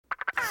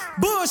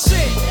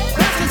Bullshit.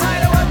 That's the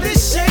title of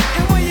this shit.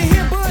 And when you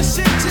hear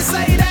bullshit, just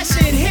say that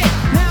shit hit.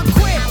 Now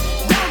quit.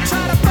 Don't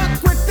try to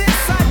fuck with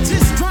this. I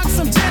just drunk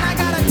some gin. I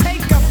gotta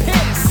take a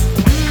piss.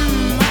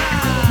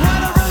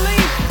 What a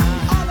relief.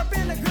 All up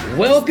in the groove.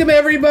 Welcome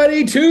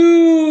everybody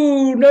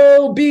to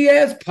No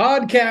BS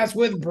Podcast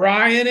with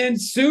Brian and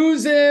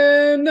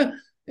Susan.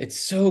 It's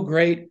so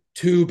great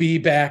to be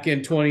back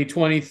in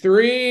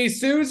 2023.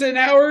 Susan,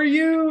 how are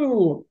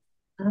you?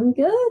 I'm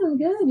good.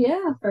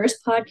 Yeah.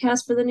 First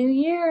podcast for the new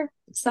year.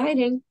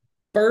 Exciting.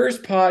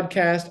 First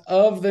podcast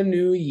of the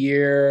new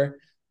year.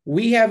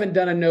 We haven't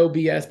done a No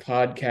BS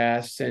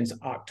podcast since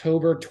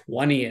October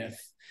 20th,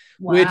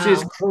 which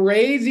is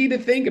crazy to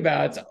think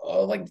about. It's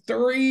like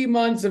 3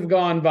 months have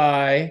gone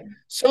by.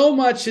 So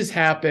much has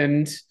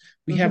happened.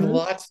 We have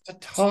lots to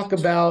talk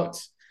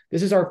about.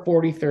 This is our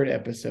 43rd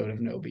episode of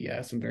No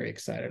BS. I'm very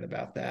excited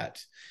about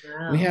that.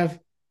 Wow. We have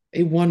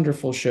a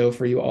wonderful show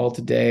for you all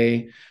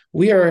today.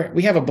 We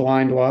have a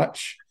blind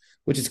watch,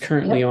 which is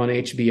currently on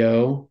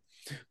HBO.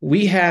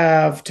 We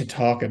have to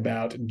talk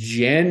about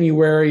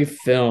January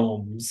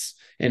films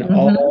and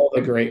all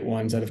the great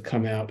ones that have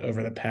come out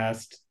over the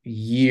past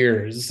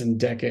years and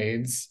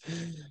decades.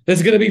 This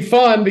is going to be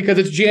fun because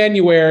it's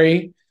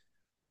January.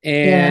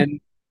 And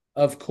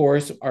of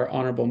course, our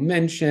honorable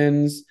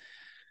mentions.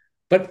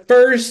 But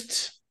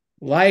first,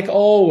 like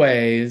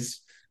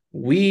always,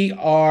 we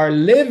are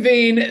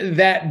living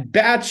that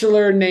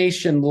Bachelor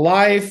Nation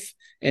life.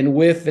 And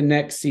with the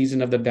next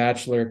season of The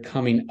Bachelor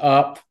coming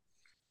up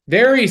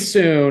very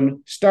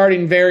soon,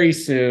 starting very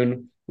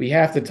soon, we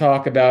have to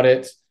talk about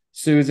it.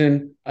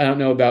 Susan, I don't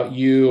know about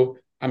you.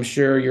 I'm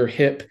sure you're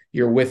hip,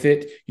 you're with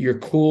it, you're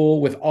cool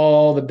with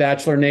all the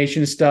Bachelor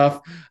Nation stuff.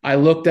 I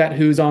looked at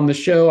who's on the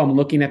show. I'm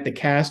looking at the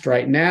cast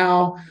right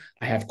now.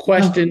 I have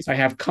questions, I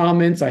have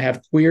comments, I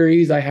have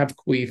queries, I have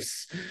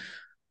queefs.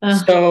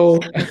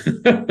 So,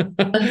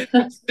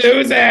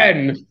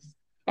 Susan,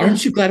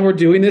 aren't you glad we're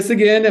doing this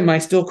again? Am I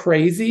still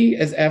crazy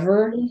as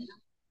ever?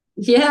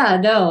 Yeah,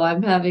 no,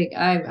 I'm glad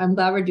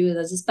we're doing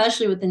this,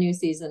 especially with the new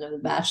season of The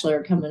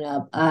Bachelor coming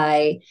up.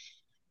 I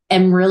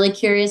am really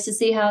curious to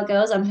see how it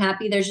goes. I'm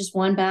happy there's just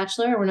one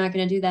Bachelor. We're not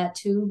going to do that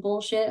too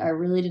bullshit. I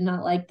really did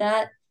not like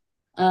that.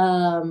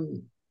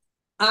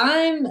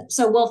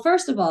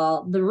 First of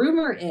all, the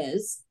rumor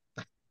is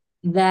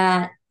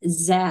that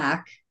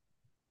Zach,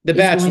 The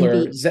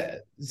Bachelor,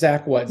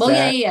 Zach what? Well,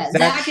 Zach, yeah. Zach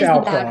Zach is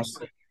the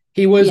Bachelor.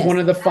 He was one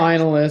of the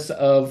finalists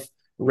of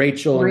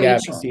Rachel and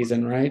Gabby's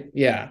season, right?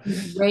 Yeah.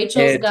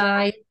 Rachel's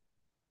guy.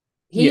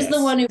 He's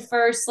the one who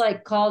first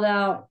called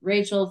out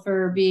Rachel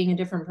for being a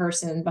different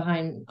person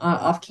behind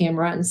off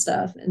camera and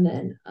stuff, and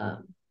then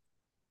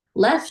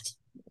left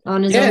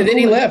on his own. Yeah, then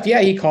he left.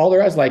 Yeah, he called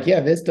her. I was like, yeah,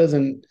 this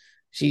doesn't.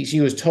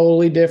 She was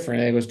totally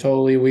different. It was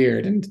totally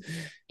weird,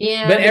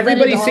 but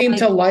everybody seemed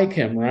to like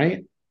him,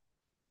 right?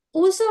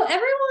 Well, so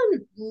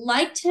everyone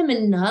liked him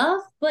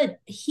enough, but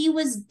he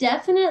was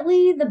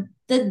definitely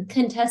the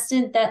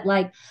contestant that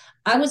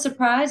I was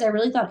surprised. I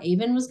really thought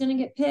Aven was going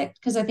to get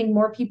picked because I think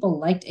more people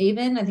liked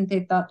Aven. I think they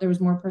thought there was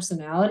more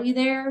personality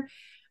there.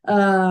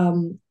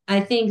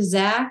 I think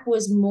Zach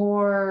was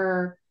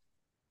more,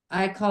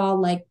 I call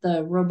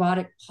the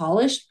robotic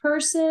polished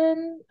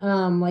person.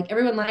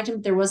 Everyone liked him,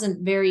 but there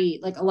wasn't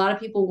very, a lot of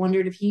people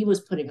wondered if he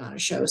was putting on a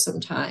show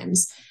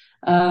sometimes.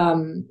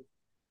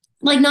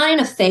 Not in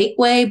a fake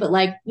way, but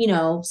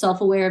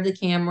self-aware of the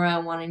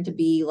camera, wanting to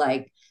be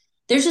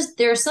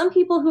there are some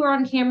people who are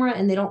on camera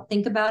and they don't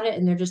think about it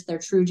and they're just their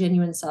true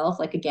genuine self,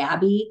 like a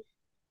Gabby.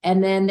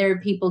 And then there are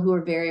people who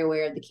are very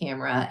aware of the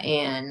camera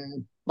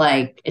and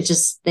they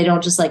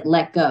don't just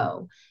let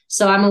go.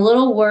 So I'm a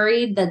little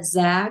worried that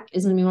Zach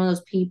is going to be one of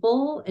those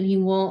people and he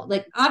won't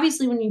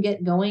obviously when you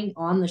get going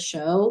on the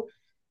show,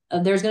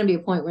 there's going to be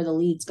a point where the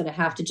lead's going to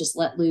have to just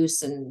let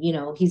loose and,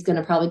 he's going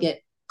to probably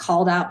get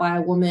called out by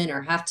a woman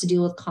or have to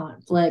deal with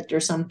conflict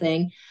or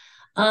something.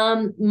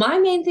 My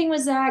main thing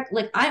was Zach,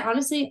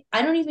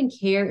 I don't even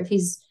care if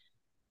he's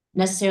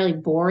necessarily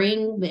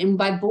boring, and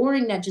by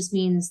boring, that just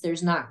means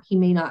he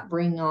may not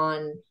bring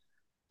on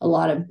a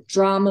lot of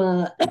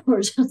drama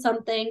or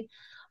something,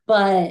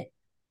 but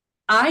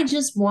I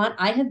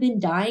have been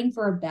dying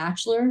for a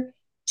Bachelor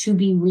to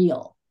be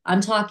real. I'm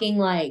talking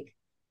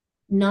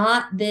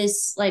not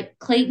this,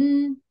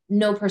 Clayton,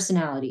 no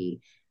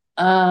personality.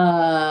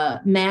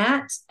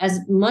 Matt, as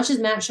much as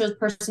Matt shows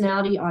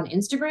personality on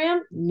Instagram,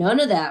 none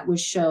of that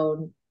was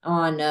shown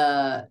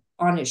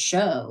on his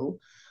show.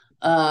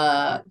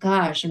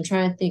 Gosh, I'm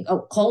trying to think.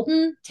 Oh,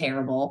 Colton,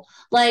 terrible.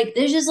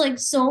 There's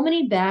just so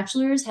many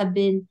Bachelors have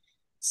been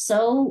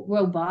so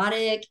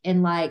robotic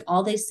and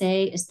all they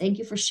say is thank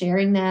you for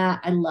sharing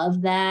that. I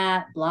love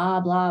that.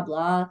 Blah, blah,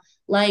 blah.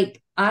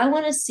 I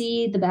want to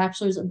see the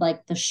Bachelors of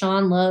the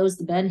Sean Lowe's,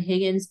 the Ben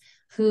Higgins,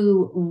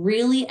 who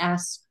really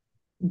ask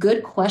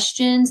good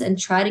questions and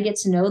try to get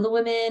to know the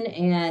women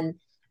and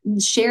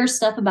share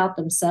stuff about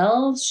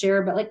themselves,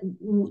 share about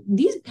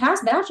these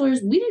past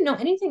Bachelors, we didn't know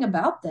anything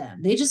about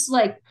them. They just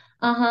thank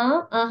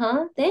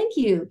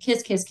you,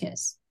 kiss, kiss,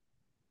 kiss.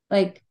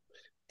 It's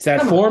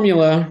that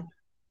formula.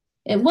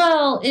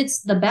 Well,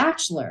 it's The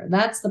Bachelor.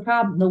 That's the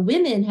problem. The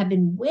women have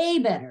been way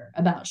better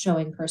about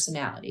showing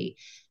personality.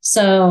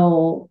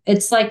 So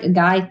it's like a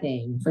guy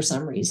thing for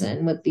some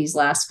reason with these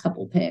last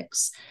couple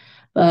picks.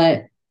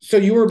 But So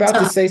you were about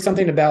to uh, say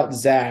something about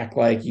Zach,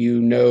 like you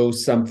know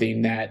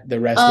something that the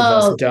rest of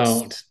us oh,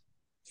 don't.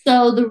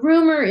 so the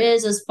rumor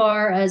is, as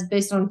far as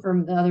based on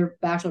from the other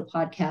Bachelor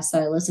podcasts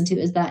that I listen to,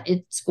 is that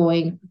it's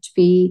going to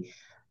be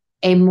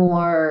a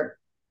more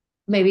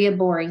maybe a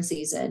boring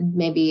season.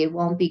 Maybe it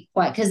won't be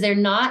quite because they're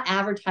not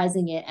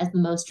advertising it as the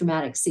most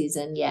dramatic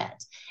season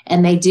yet.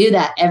 And they do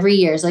that every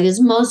year. It's like it's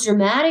the most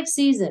dramatic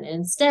season. And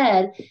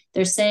instead,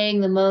 they're saying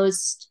the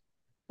most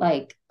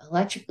like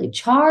electrically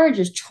charged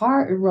is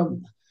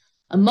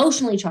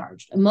emotionally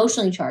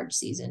charged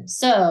season.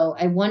 So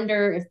I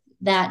wonder if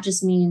that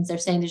just means they're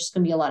saying there's just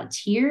gonna be a lot of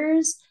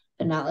tears,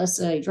 but not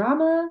necessarily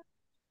drama.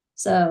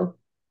 So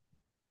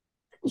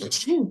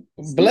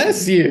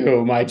Bless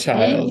you, my thank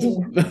child.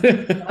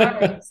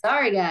 you.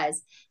 Sorry,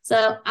 guys.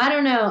 So I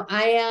don't know.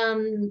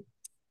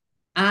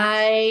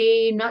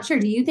 I'm not sure.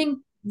 Do you think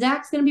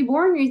Zach's going to be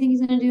boring, or do you think he's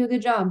going to do a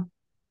good job?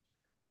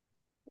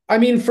 I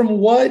mean, from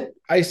what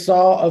I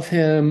saw of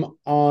him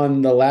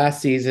on the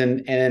last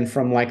season, and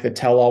from like the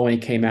tell all when he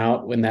came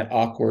out, when that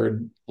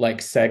awkward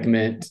like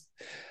segment,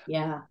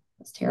 Yeah,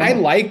 that's I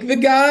terrible. like the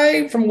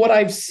guy from what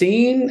I've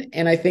seen,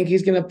 and I think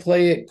he's going to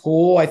play it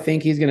cool. I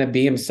think he's going to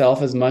be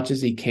himself as much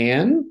as he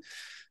can.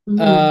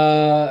 Hmm.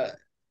 Uh,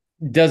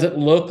 does it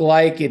look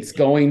like it's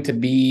going to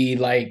be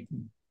like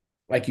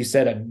you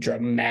said, a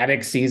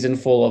dramatic season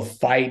full of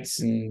fights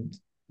and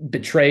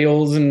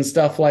betrayals and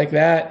stuff like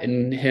that,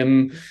 and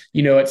him,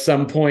 at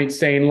some point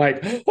saying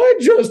like, I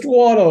just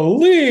want to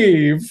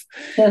leave.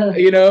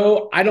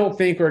 I don't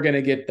think we're going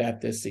to get that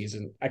this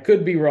season. I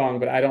could be wrong,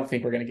 but I don't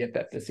think we're going to get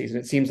that this season.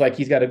 It seems like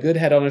he's got a good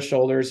head on his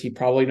shoulders. He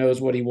probably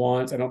knows what he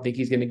wants. I don't think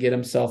he's going to get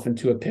himself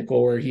into a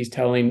pickle where he's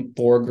telling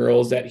 4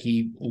 girls that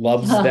he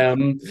loves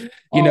them,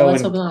 Oh,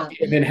 let's hope and not.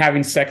 then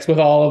having sex with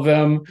all of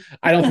them.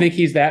 I don't think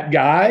he's that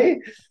guy.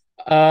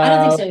 I don't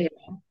think uh, so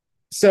either.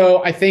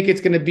 so I think it's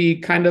going to be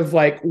kind of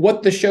like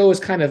what the show is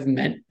kind of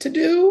meant to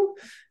do,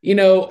 in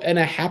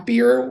a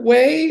happier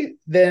way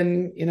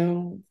than,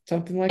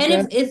 something like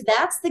And that. if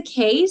that's the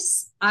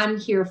case, I'm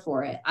here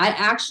for it. I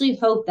actually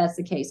hope that's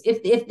the case.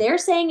 If they're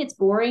saying it's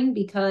boring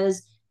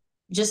because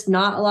just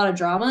not a lot of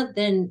drama,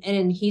 then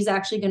and he's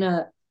actually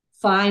gonna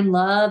find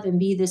love and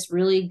be this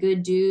really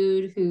good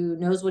dude who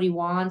knows what he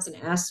wants and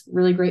asks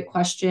really great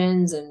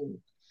questions, and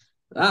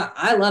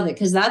I love it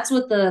because that's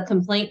what the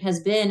complaint has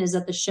been, is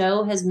that the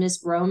show has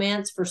missed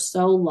romance for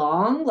so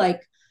long.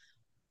 Like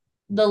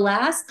the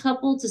last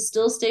couple to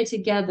still stay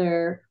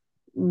together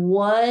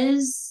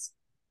was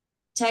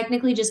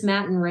technically just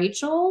Matt and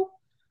Rachel,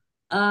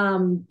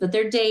 but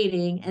they're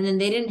dating, and then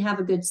they didn't have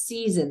a good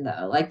season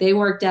though. Like they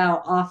worked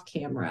out off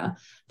camera,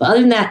 but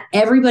other than that,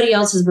 everybody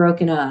else has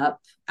broken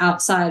up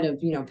outside of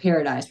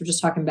Paradise. We're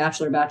just talking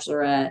Bachelor,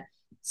 Bachelorette.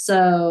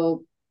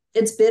 So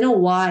it's been a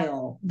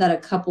while that a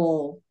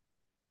couple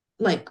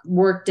like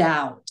worked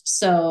out.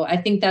 So I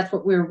think that's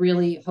what we're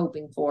really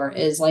hoping for,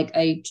 is like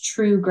a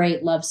true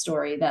great love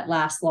story that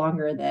lasts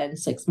longer than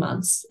 6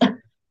 months.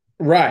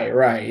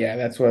 Right. Yeah,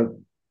 that's what.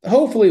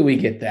 Hopefully, we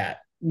get that.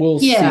 We'll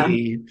Yeah.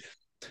 see.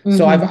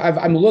 So Mm-hmm.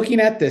 I'm looking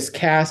at this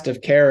cast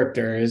of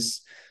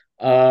characters,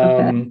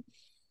 Okay.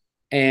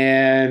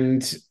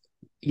 and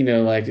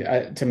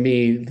like to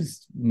me,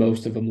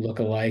 most of them look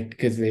alike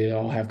because they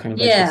all have kind of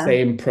like the Yeah,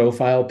 same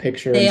profile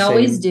picture they and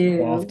always same do.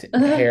 coiffed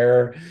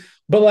hair.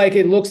 But like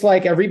it looks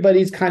like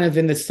everybody's kind of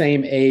in the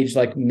same age,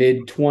 like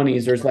mid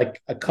 20s. There's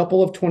like a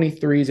couple of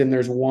 23s and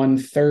there's one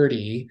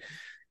 30,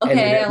 and then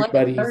Okay, I like a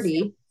everybody's,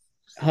 30.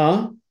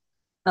 huh?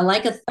 I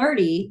like a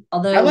 30, I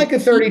although like a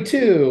he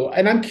 32.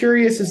 And I'm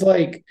curious, is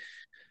like,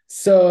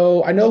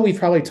 so I know we've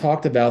probably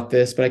talked about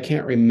this, but I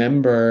can't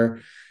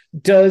remember.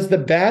 Does The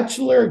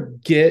Bachelor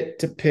get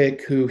to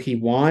pick who he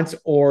wants,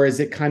 or is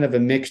it kind of a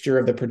mixture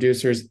of the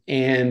producers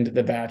and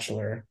The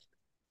Bachelor?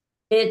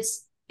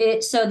 it's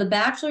it so the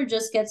Bachelor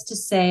just gets to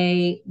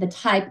say the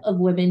type of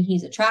women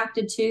he's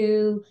attracted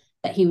to,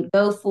 that he would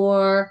go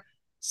for.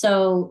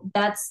 So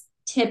that's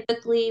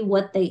typically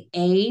what they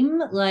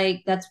aim.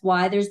 Like that's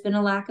why there's been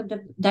a lack of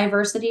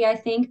diversity, I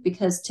think,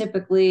 because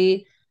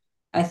typically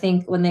I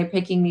think when they're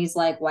picking these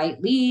like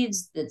white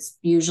leads, it's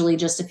usually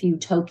just a few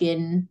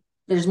token,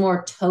 there's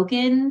more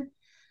token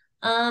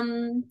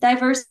Yeah,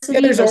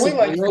 diversity there's only versus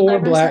like real four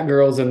diversity. black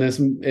girls in this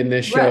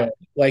Right. show.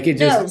 Like it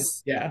No.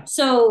 just, yeah,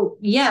 So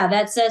yeah,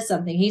 that says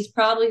something. He's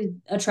probably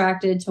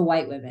attracted to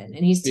white women,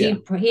 and yeah.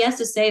 he has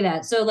to say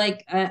that. So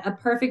like a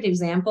perfect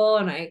example,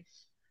 and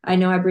I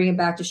know I bring it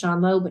back to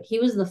Sean Lowe, but he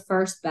was the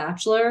first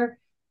Bachelor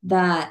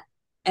that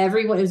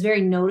everyone, it was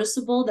very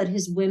noticeable that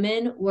his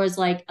women was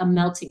like a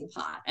melting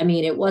pot. I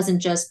mean, it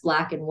wasn't just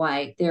black and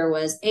white. There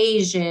was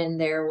Asian,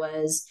 there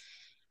was,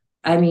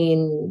 I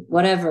mean,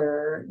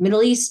 whatever,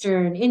 Middle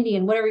Eastern,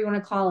 Indian, whatever you want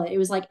to call it. It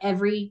was like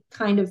every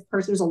kind of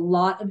person. There's a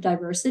lot of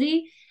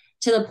diversity.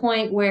 to the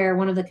point where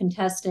one of the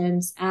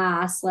contestants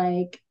asked,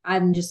 like,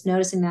 I'm just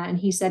noticing that. And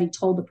he said he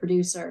told the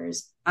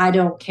producers, I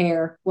don't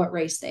care what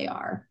race they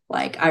are.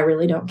 Like, I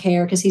really don't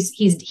care, because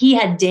he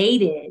had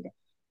dated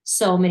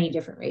so many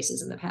different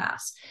races in the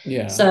past.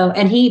 Yeah. So,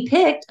 and he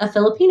picked a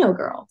Filipino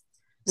girl.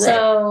 Right.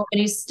 So,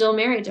 and he's still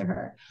married to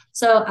her.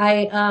 So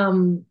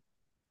I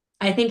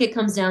think it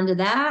comes down to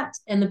that.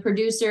 And the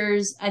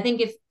producers, I think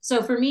if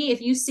so for me,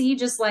 if you see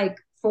just like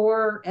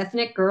 4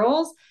 ethnic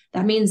girls,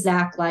 that means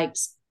Zach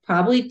likes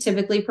probably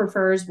typically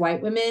prefers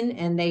white women,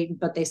 and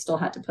but they still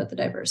had to put the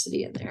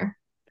diversity in there.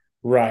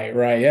 Right.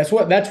 That's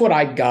what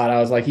I got. I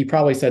was like, he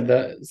probably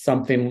said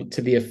something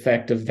to the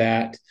effect of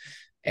that.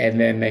 And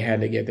then they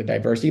had to get the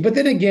diversity. But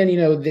then again,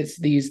 it's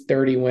these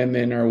 30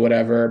 women or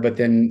whatever, but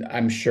then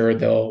I'm sure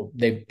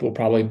they will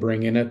probably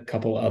bring in a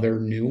couple other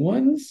new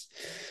ones.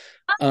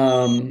 They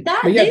only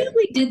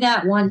did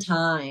that one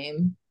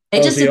time.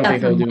 They just did that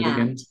for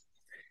Matt.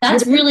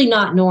 That's really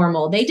not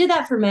normal. They did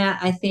that for Matt,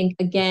 I think,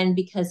 again,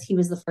 because he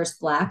was the first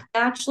Black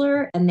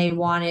Bachelor, and they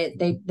wanted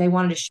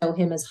to show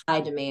him as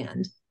high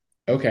demand.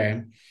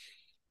 Okay.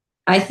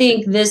 I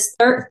think this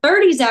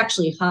 30 is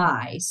actually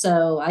high,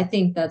 so I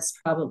think that's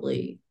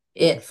probably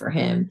it for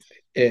him.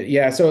 So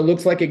it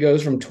looks like it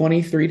goes from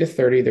 23 to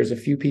 30. There's a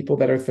few people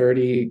that are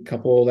 30, a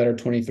couple that are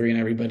 23, and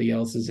everybody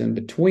else is in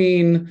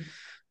between.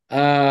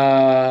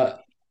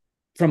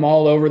 From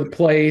all over the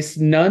place.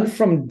 None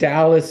from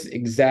Dallas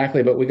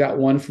exactly, but we got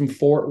one from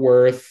Fort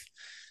Worth.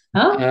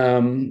 Oh.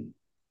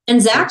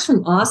 And Zach's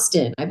from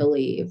Austin, I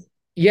believe.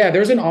 Yeah,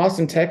 there's an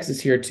Austin, Texas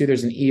here too.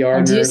 There's an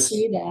ER nurse. I do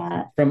see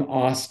that. From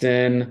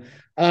Austin.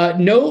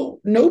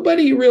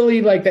 Nobody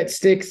really like that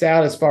sticks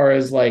out as far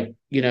as like,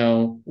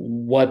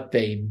 what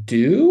they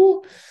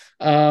do.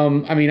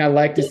 I mean, I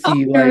like to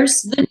see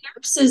the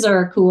nurses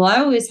are cool. I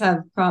always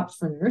have props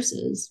for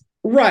nurses.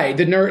 Right.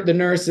 The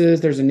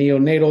nurses, there's a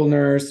neonatal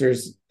nurse,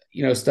 there's,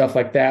 stuff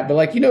like that. But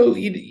like, I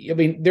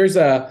mean, there's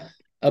a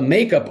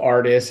makeup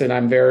artist, and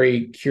I'm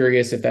very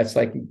curious if that's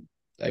like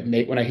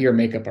when I hear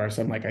makeup artist,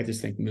 I'm like, I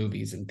just think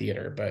movies and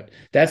theater, but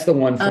that's the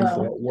one from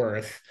Fort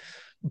Worth.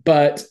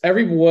 But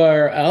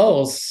everywhere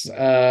else,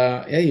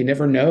 you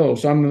never know.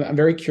 So I'm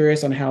very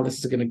curious on how this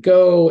is going to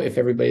go, if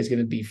everybody's going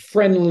to be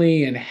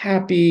friendly and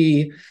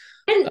happy.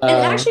 And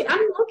actually,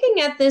 I'm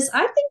looking at this.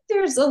 I think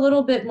there's a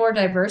little bit more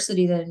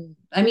diversity than,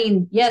 I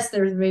mean, yes,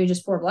 there's maybe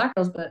just 4 Black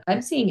girls, but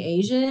I'm seeing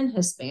Asian,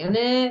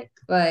 Hispanic,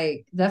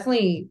 like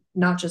definitely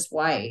not just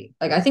white.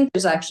 Like, I think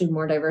there's actually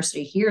more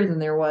diversity here than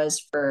there was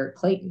for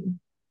Clayton.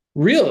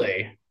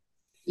 Really?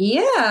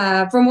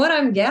 Yeah. From what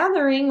I'm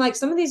gathering, like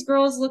some of these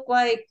girls look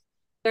like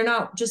they're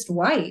not just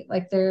white,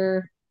 like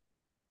they're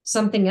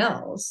something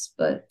else.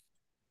 But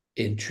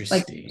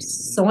interesting.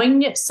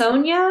 Like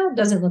Sonia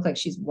doesn't look like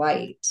she's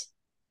white.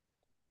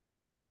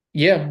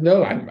 Yeah,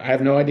 no, I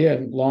have no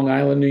idea. Long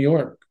Island, New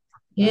York.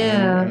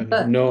 Yeah,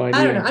 but no idea.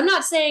 I don't know. I'm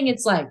not saying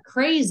it's like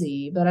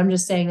crazy, but I'm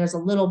just saying there's a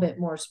little bit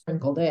more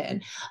sprinkled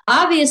in.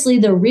 Obviously,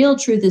 the real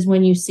truth is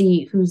when you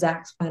see who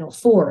Zach's final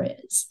 4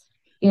 is.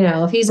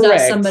 If he's got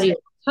somebody of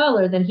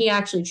color, then he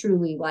actually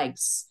truly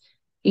likes.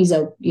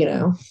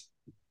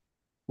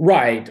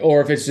 Right.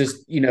 Or if it's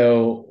just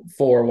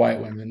 4 white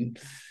women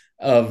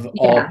of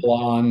all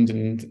blonde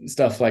and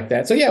stuff like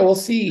that. So yeah, we'll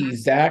see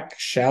Zach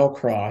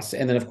Shallcross,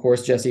 and then of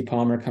course Jesse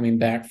Palmer coming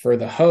back for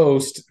the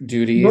host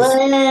duties.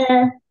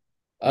 You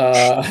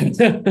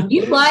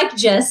like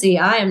Jesse.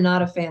 I am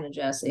not a fan of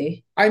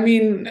Jesse. I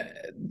mean,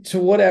 to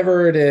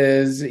whatever it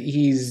is,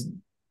 he's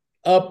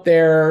up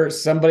there.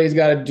 Somebody's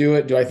got to do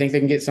it. Do I think they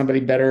can get somebody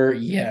better?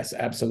 Yes,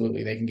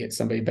 absolutely, they can get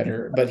somebody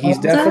better. But he's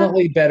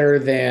definitely better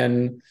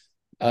than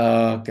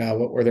God,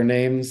 what were their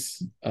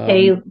names?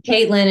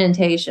 Caitlin and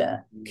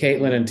Tayshia.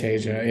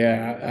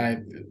 Yeah,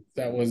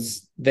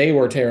 they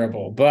were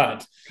terrible,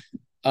 but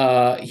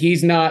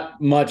he's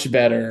not much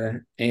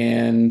better,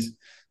 and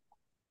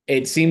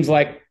it seems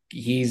like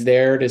he's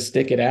there to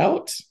stick it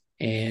out.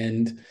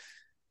 And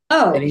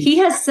he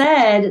has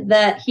said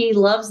that he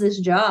loves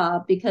this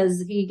job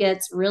because he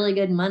gets really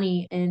good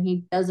money and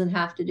he doesn't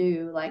have to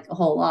do like a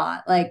whole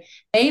lot. Like,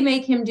 they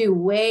make him do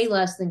way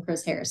less than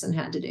Chris Harrison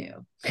had to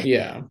do.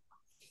 Yeah.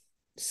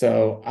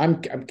 So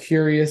I'm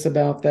curious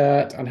about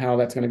that, on how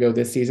that's going to go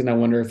this season. I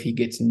wonder if he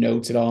gets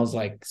notes at all, as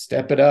like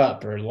step it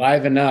up or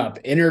liven up,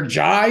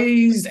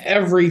 energize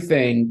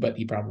everything, but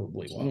he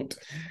probably won't.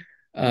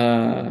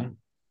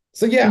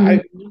 So yeah,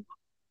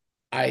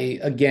 I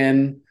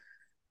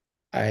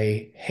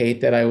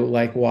hate that I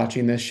like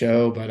watching this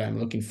show, but I'm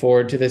looking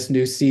forward to this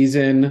new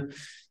season.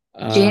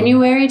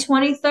 January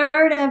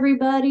 23rd,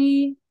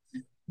 everybody.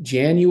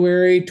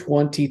 January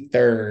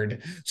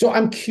 23rd. So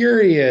I'm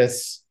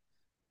curious.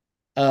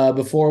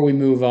 Before we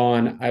move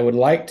on, I would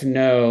like to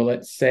know,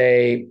 let's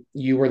say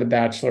you were the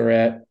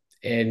Bachelorette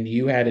and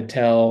you had to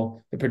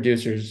tell the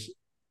producers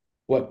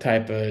what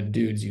type of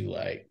dudes you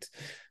liked.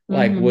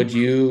 Like, how would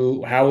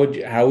you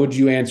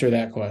answer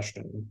that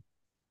question?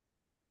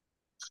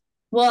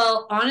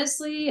 Well,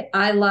 honestly,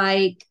 I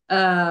like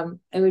it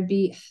would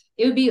be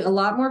a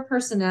lot more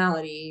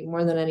personality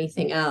more than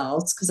anything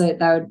else, because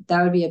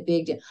that would be a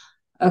big deal.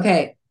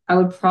 Okay, I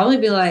would probably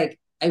be like,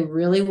 I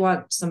really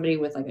want somebody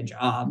with like a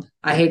job.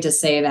 I hate to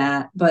say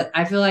that, but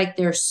I feel like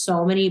there's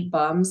so many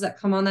bums that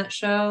come on that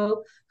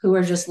show who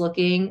are just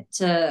looking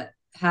to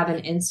have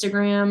an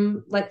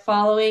Instagram like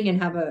following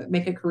and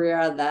make a career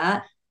out of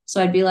that.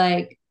 So I'd be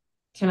like,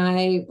 can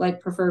I like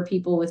prefer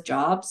people with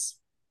jobs?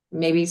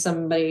 Maybe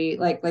somebody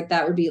like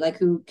that would be like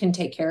who can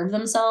take care of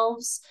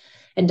themselves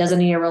and doesn't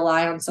need to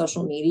rely on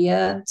social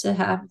media to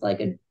have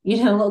like a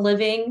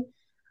living.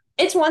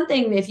 It's one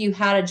thing if you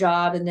had a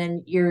job and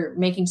then you're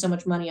making so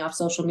much money off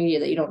social media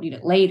that you don't need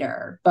it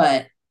later.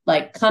 But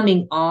like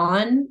coming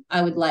on,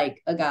 I would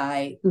like a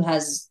guy who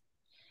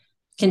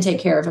can take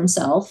care of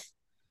himself.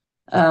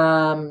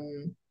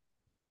 Um,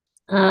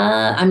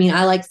 I mean,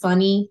 I like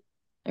funny.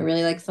 I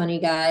really like funny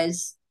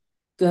guys,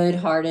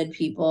 good-hearted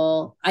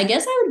people. I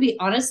guess I would be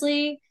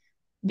honestly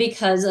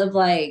because of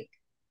like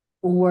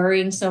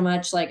worrying so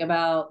much like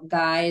about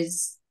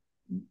guys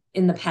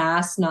in the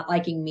past not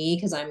liking me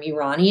because I'm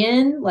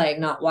Iranian, like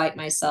not white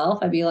myself.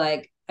 I'd be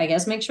like, I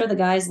guess make sure the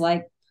guys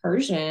like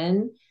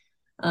Persian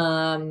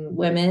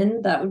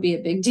women. That would be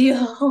a big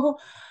deal.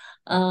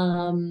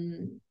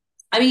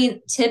 I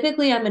mean,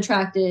 typically I'm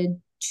attracted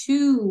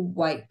to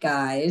white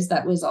guys.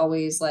 That was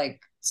always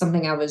like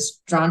something I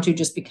was drawn to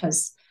just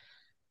because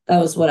that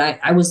was what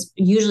I was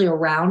usually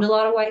around a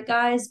lot of white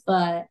guys,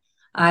 but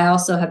I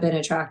also have been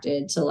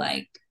attracted to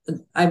like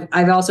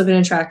I've also been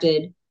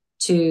attracted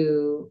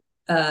to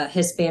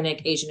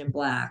Hispanic, Asian, and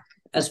Black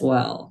as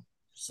well.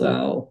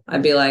 So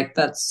I'd be like,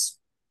 those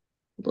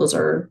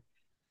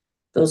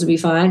would be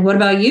fine. What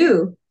about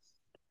you?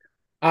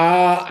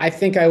 I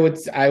think I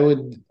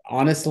would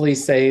honestly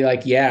say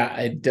like, yeah,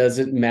 it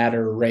doesn't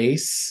matter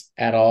race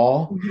at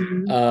all.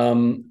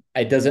 Mhm.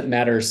 It doesn't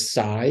matter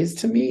size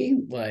to me.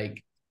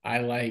 Like I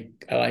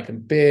like them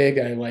big,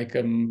 I like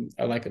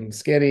them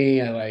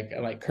skinny, I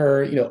like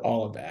her,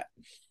 all of that.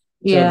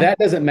 So Yeah. that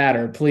doesn't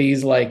matter.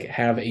 Please like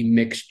have a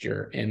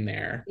mixture in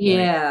there. Like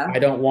Yeah. I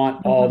don't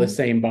want all the Mhm.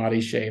 same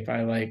body shape.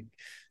 I like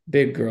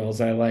big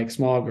girls. I like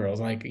small girls.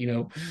 Like,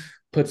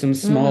 put some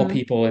small Mhm.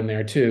 people in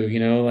there too,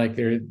 like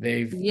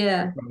they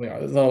Yeah. probably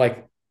are. They're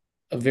like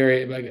a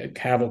very like a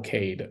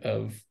cavalcade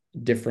of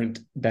different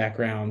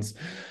backgrounds.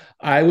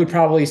 I would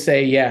probably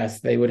say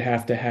yes, they would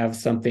have to have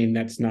something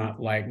that's not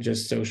like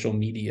just social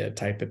media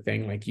type of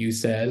thing, like you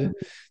said.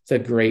 It's a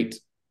great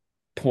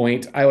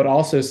point. I would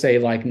also say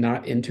like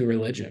not into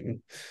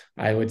religion.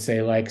 I would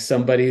say like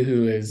somebody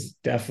who is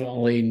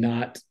definitely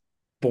not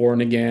born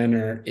again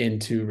or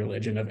into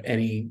religion of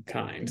any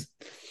kind.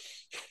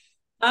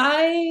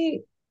 I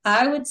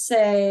I would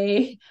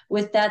say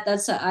with that,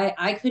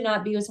 I could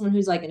not be with someone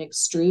who's like an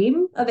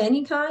extreme of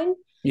any kind.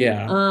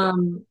 Yeah.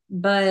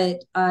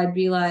 But I'd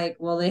be like,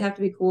 well, they have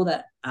to be cool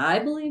that I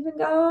believe in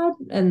God,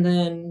 and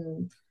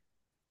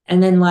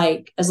then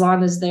like as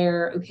long as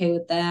they're okay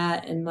with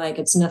that, and like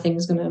it's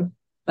nothing's gonna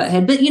butt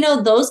head. But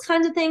those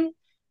kinds of things,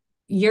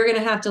 you're gonna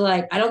have to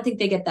like. I don't think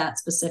they get that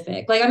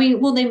specific. Like, I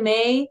mean, well, they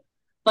may,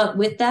 but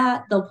with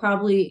that, they'll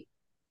probably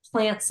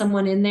plant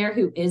someone in there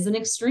who is an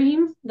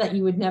extreme that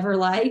you would never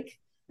like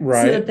so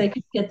that Right. they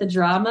could get the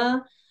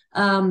drama.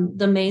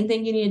 The main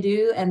thing you need to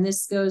do, and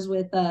this goes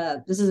with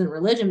this isn't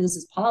religion, this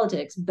is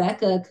politics.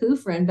 Becca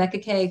Kufrin, Becca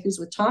K, who's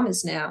with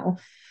Thomas now,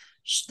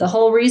 the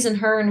whole reason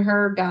her and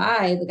her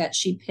guy that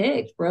she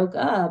picked broke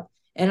up.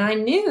 And I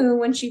knew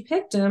when she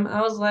picked him, I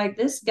was like,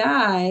 this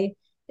guy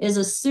is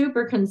a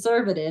super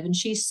conservative and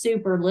she's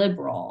super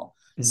liberal.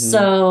 Mm-hmm.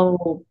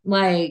 So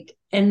like,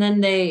 and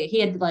then he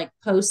had like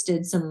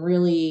posted some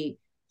really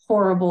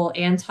horrible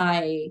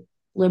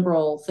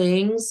anti-liberal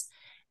things.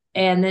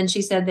 And then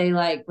she said they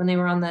like when they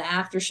were on the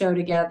after show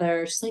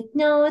together, she's like,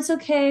 no, it's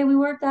okay. We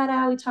worked that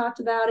out. We talked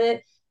about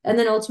it. And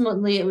then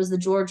ultimately it was the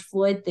George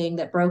Floyd thing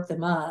that broke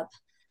them up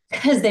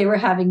because they were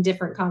having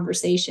different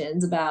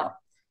conversations about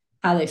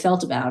how they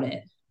felt about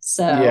it.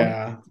 So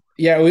Yeah.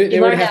 Yeah, you it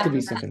would learn have to that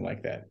be from that. something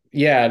like that.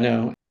 Yeah,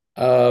 no.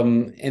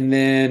 And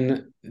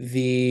then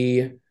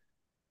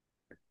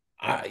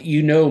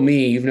you've known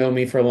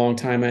me for a long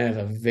time. I have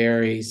a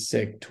very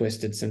sick,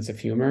 twisted sense of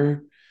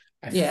humor.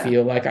 I Yeah.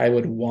 feel like I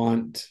would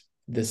want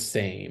the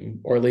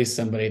same, or at least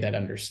somebody that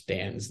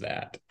understands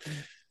that.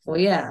 Well,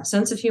 yeah.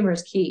 Sense of humor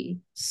is key.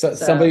 So,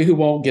 So, somebody who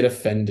won't get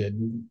offended,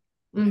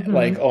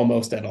 like mhm.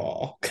 almost at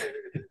all.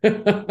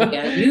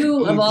 Yeah,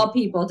 you of Easy. all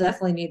people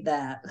definitely need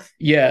that.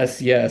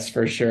 Yes, yes,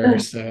 for sure.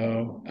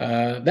 So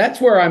that's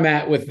where I'm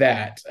at with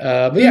that.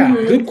 But yeah,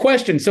 Hmm. good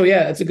question. So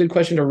yeah, that's a good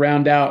question to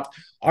round out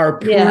our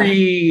Yeah.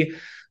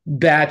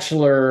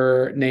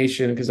 pre-Bachelor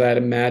Nation, because I'd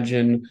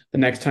imagine the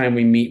next time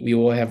we meet, we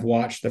will have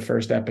watched the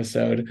first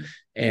episode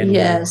and we'll be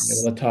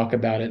Yes. able to talk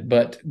about it.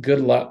 But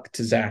good luck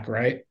to Zach,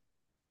 right?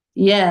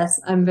 Yes.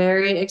 I'm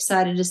very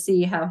excited to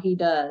see how he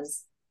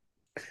does.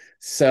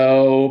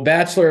 So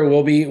Bachelor,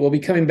 we'll be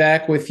coming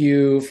back with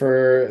you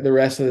for the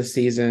rest of the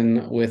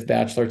season with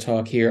Bachelor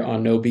Talk here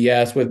on No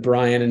BS with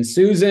Brian and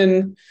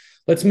Susan.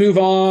 Let's move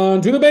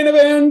on to the main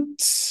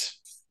event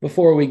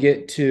before we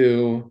get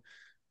to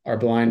our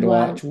blind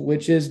Wow. watch,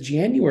 which is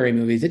January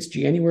movies. It's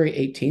January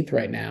 18th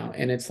right now,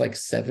 and it's like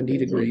 70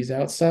 degrees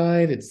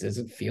outside. It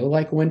doesn't feel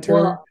like winter.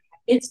 Well,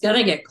 it's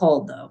gonna get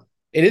cold though.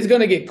 It is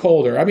going to get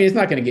colder. I mean, it's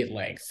not going to get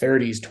like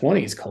 30s,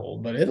 20s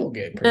cold, but it'll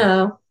get pretty.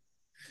 No.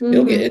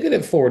 It'll get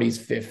at 40s,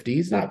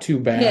 50s, not too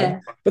bad. Yeah.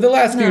 But the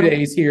last few No.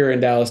 days here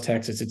in Dallas,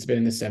 Texas, it's been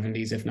in the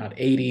 70s, if not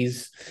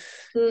 80s,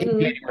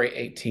 January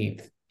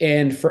 18th.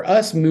 And for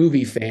us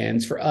movie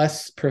fans, for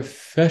us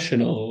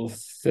professional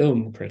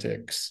film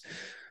critics,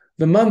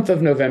 the month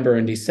of November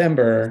and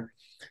December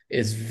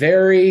is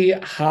very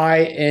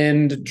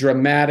high-end,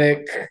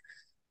 dramatic,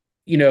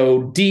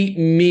 deep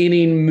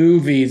meaning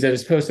movies that are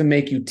supposed to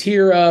make you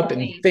tear up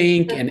and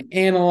think and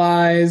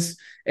analyze.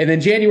 And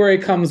then January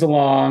comes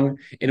along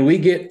and we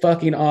get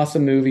fucking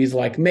awesome movies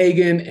like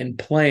Megan and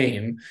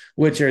Plane,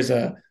 which is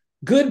a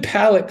good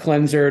palate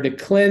cleanser to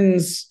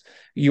cleanse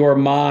your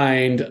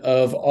mind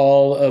of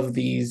all of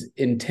these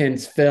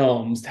intense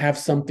films, to have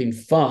something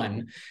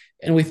fun.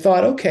 And we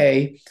thought,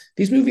 okay,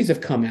 these movies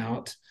have come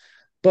out,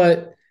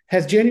 but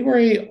has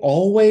January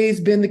always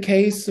been the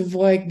case of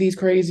like these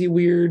crazy,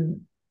 weird,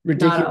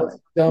 ridiculous,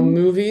 dumb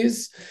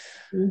movies?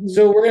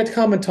 So we're going to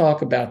come and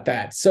talk about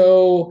that.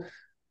 So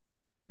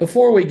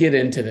before we get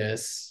into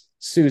this,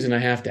 Susan, I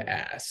have to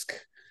ask,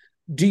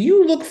 do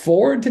you look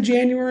forward to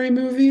January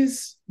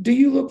movies? Do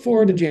you look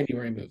forward to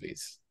January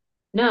movies?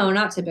 No,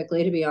 not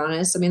typically, to be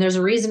honest. I mean, there's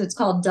a reason it's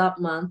called Dump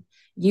Month.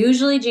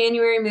 Usually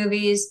January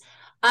movies,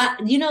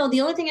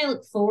 the only thing I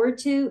look forward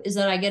to is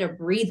that I get a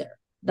breather.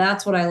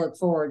 That's what I look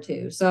forward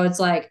to. So it's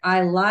like,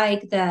 I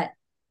like that.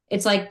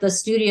 It's like the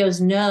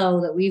studios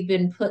know that we've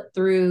been put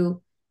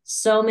through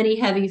so many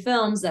heavy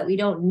films that we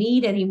don't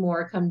need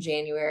anymore come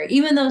January,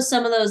 even though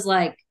some of those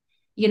like,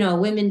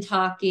 Women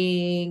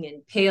Talking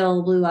and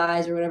Pale Blue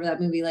Eyes or whatever that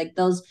movie, like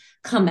those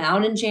come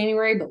out in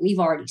January, but we've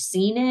already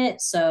seen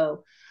it.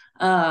 So,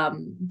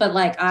 but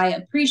like, I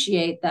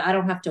appreciate that I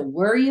don't have to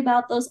worry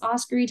about those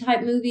Oscar-y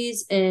type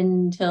movies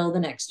until the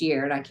next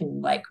year, and I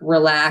can like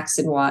relax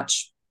and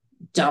watch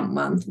dump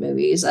month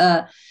movies.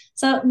 But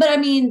I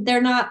mean,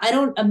 I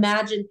don't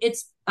imagine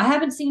I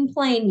haven't seen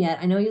Plane yet.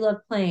 I know you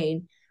love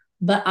Plane,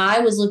 but I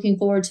was looking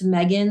forward to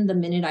Megan the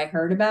minute I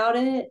heard about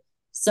it.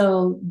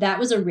 So that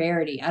was a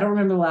rarity. I don't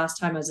remember the last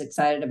time I was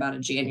excited about a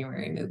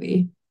January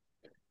movie.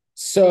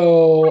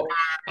 So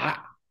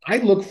I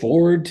look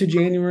forward to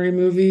January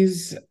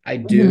movies. I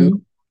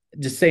do,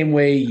 the same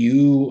way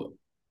you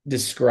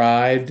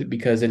described,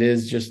 because it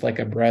is just like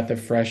a breath of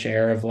fresh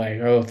air of like,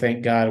 oh,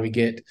 thank God we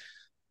get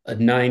a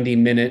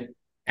 90-minute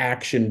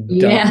action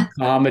dumb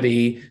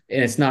comedy,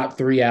 and it's not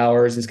 3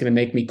 hours. It's going to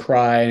make me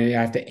cry and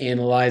I have to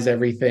analyze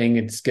everything.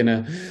 It's going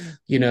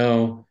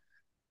to,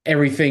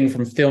 everything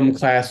from film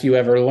class you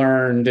ever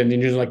learned. And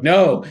you're just like,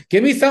 no,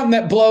 give me something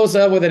that blows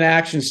up with an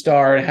action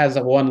star and has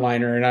a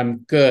one-liner and I'm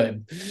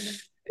good.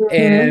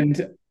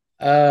 And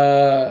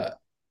I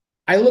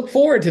look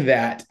forward to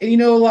that.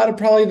 And, a lot of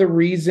probably the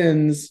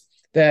reasons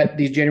that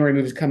these January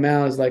movies come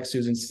out is, like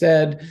Susan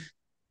said,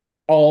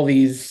 all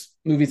these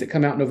movies that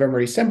come out in November,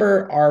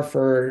 December are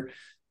for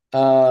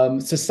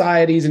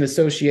societies and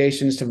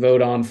associations to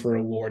vote on for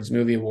awards,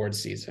 movie awards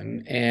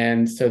season.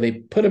 And so they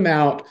put them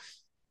out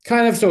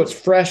kind of so it's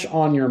fresh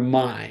on your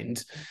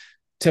mind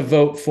to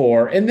vote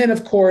for. And then,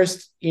 of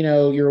course,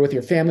 you're with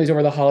your families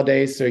over the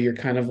holidays. So you're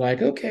kind of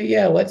like, okay,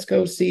 yeah, let's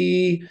go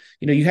see,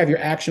 you have your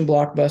action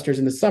blockbusters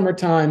in the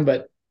summertime,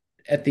 but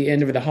at the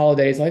end of the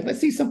holidays, like, let's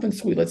see something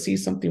sweet. Let's see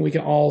something we can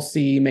all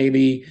see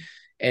maybe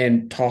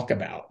and talk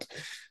about.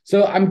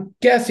 So I'm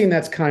guessing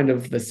that's kind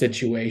of the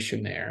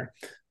situation there.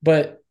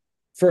 But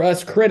for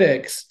us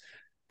critics,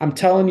 I'm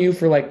telling you,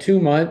 for like 2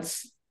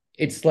 months,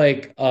 it's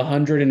like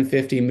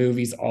 150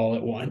 movies all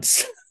at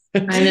once.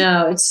 I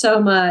know, it's so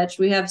much.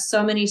 We have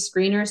so many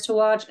screeners to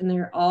watch, and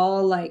they're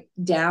all like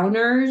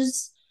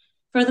downers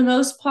for the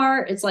most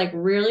part. It's like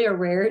really a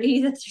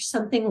rarity that there's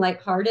something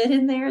lighthearted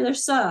in there.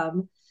 There's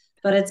some,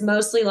 but it's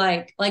mostly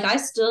like I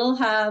still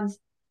have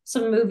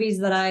some movies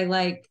that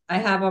I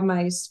have on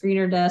my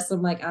screener desk.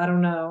 I'm like, I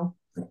don't know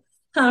if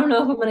I'm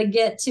going to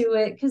get to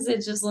it because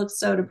it just looks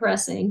so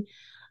depressing.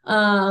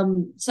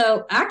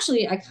 So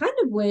actually I kind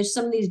of wish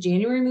some of these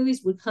January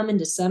movies would come in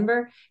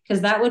December,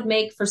 because that would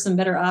make for some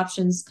better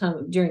options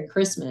come during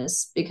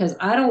Christmas, because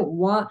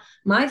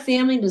my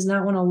family does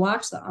not want to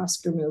watch the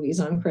Oscar movies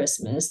on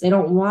Christmas. They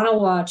don't want to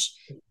watch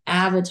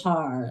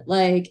Avatar.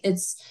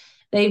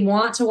 They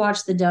want to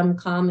watch the dumb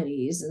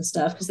comedies and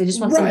stuff because they just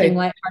want something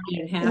lighthearted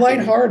and happy.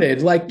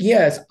 Lighthearted. Like,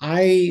 yes,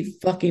 I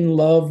fucking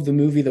love the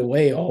movie The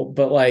Whale,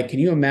 but like, can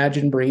you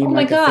imagine bringing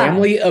a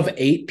family of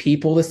 8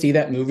 people to see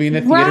that movie in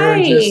the theater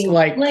and just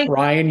like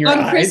crying your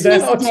eyes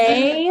Christmas out?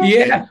 Day?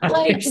 Yeah.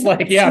 It's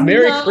like, yeah,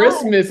 Merry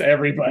Christmas,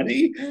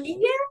 everybody.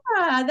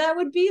 Yeah, that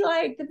would be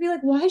like, they'd be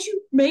like, why'd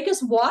you make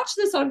us watch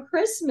this on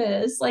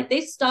Christmas? Like,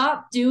 they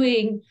stopped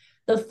doing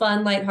the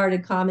fun,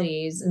 lighthearted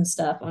comedies and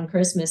stuff on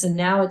Christmas. And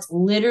now it's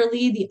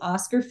literally the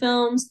Oscar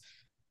films,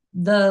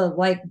 the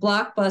like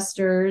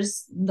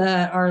blockbusters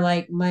that are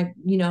like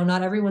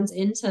not everyone's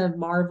into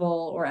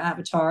Marvel or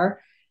Avatar.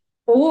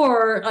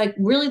 Or like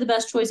really the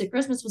best choice at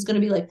Christmas was going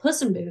to be like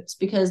Puss in Boots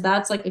because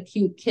that's like a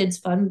cute kids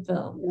fun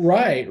film.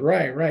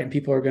 Right.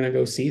 People are going to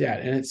go see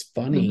that, and it's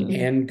funny Mhm.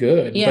 and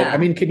good. But I Yeah,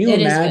 mean, can you it is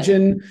good.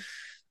 imagine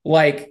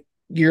like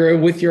you're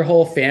with your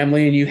whole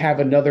family and you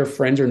have another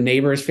friends or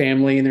neighbor's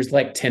family and there's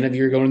like 10 of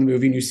you going to the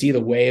movie and you see the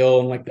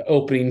whale and like the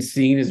opening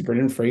scene is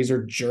Brendan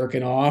Fraser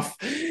jerking off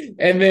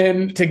and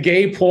then to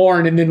gay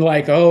porn and then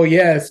like, oh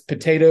yes,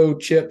 potato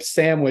chip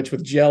sandwich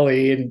with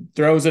jelly and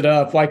throws it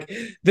up. Like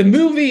the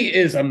movie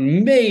is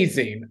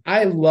amazing.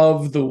 I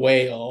love The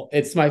Whale.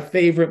 It's my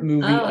favorite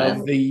movie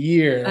of Oh, the I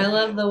year.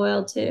 love The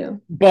Whale too.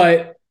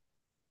 But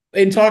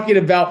in talking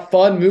about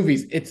fun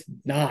movies, it's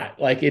not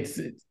like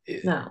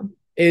No.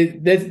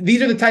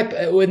 these are the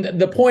type when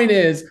the point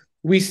is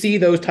we see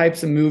those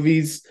types of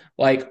movies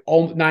like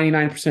all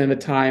 99% of the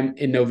time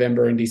in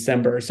November and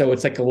December. So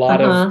it's like a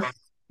lot of Uh-huh.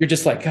 you're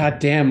just like, God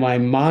damn, my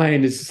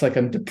mind is just like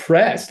I'm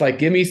depressed. Like,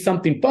 give me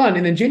something fun.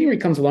 And then January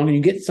comes along and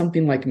you get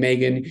something like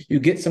Megan, you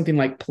get something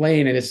like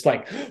Plane, and it's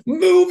like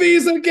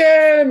movies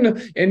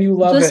again. And you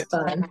love Just it.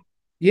 fun.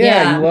 Yeah,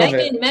 you Yeah, love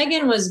it.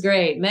 Megan was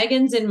great.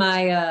 Megan's in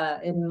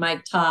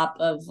my top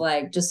of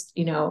like just,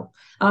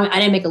 I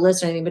didn't make a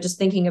list or anything, but just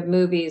thinking of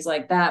movies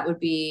like that would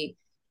be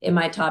in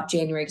my top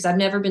January because I've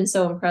never been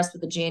so impressed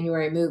with a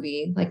January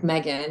movie like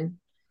Megan.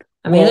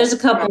 I mean, there's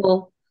Well, a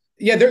couple.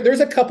 yeah,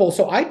 there's a couple.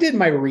 So I did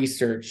my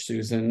research,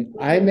 Susan.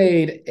 I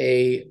made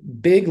a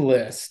big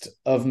list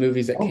of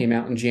movies that came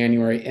out in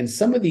January, and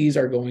some of these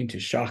are going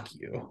to shock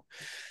you.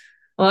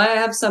 Well, I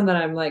have some that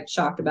I'm like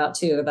shocked about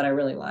too that I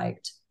really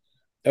liked.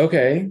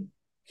 Okay.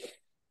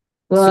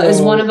 Well, So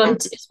is one of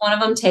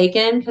them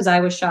Taken? Because I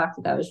was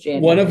shocked that was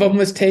one of them January.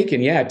 was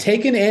Taken. Yeah.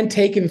 Taken and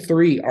Taken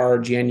 3 are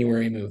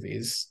January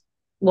movies.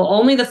 Well,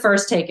 only the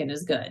first Taken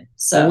is good.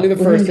 Only So, the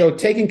first. So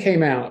Taken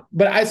came out.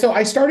 But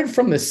I started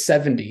from the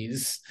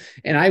 70s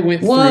and I went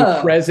through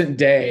whoa. present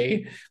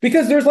day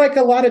because there's like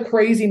a lot of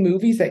crazy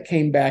movies that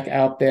came back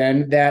out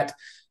then that,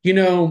 you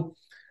know,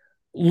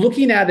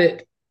 looking at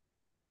it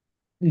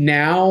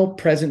now,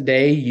 present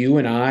day, you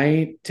and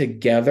I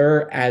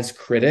together as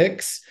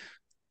critics,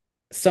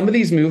 some of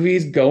these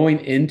movies going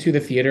into the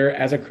theater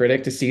as a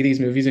critic to see these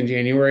movies in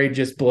January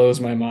just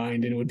blows my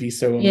mind and it would be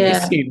so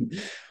Yeah. amazing.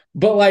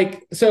 But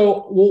like,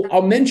 so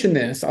I'll mention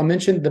this. I'll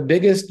mention the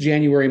biggest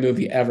January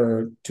movie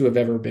ever to have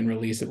ever been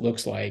released, it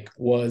looks like,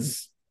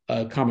 was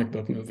a comic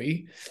book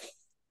movie.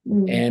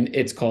 Mm. And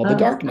it's called The Oh.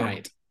 Dark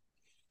Knight.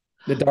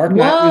 The Dark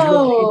Knight was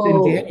released in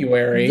Whoa.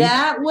 January.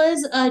 That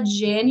was a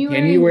January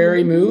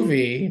January movie?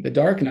 movie, The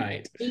Dark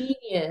Knight.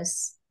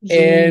 Genius.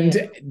 Genius.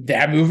 And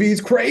that movie is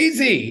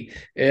crazy.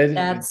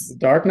 That's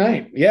Dark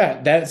Knight.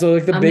 Yeah, that's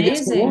like the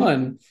biggest amazing.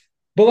 one.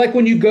 But like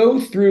when you go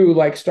through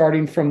like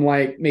starting from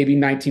like maybe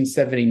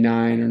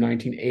 1979 or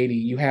 1980,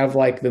 you have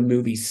like the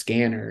movie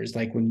Scanners,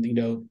 like when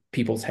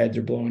people's heads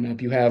are blowing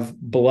up. You have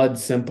Blood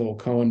Simple,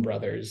 Coen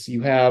Brothers.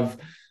 You have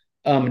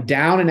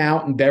Down and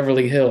Out in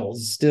Beverly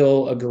Hills,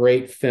 still a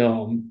great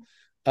film.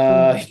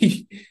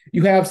 Mm.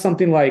 You have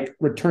something like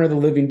Return of the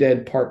Living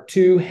Dead Part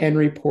 2,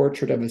 Henry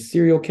Portrait of a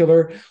Serial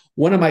Killer.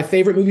 One of my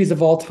favorite movies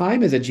of all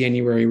time is a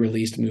January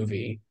released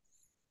movie,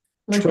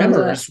 Which one's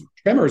that?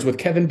 Tremors with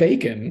Kevin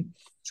Bacon.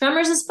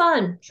 Tremors is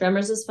fun.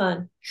 Tremors is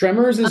fun.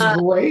 Tremors is Uh,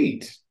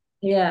 great.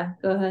 yeah,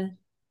 go ahead.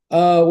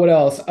 What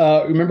else?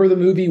 Remember the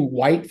movie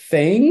White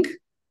Fang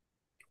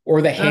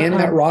or The Hand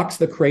Uh-uh. That Rocks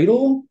the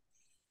Cradle?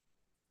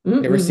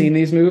 Never seen Mm-mm.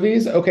 these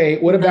movies? Okay,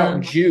 what about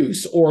No.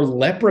 Juice or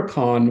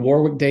Leprechaun,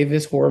 Warwick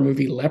Davis horror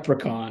movie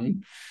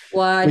Leprechaun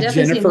Well, I with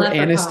definitely seen Jennifer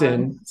Leprechaun.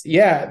 Aniston?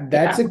 Yeah,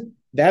 Yeah.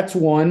 that's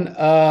one.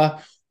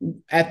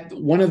 At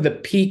one of the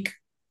peak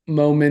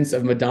moments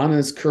of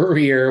Madonna's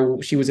career,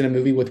 she was in a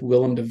movie with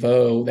Willem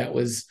Dafoe that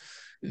was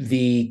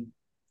the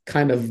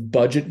kind of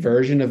budget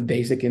version of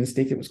Basic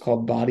Instinct. It was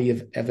called Body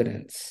of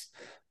Evidence.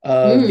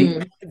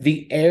 Mm.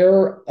 The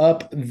Air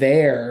Up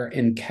There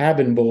in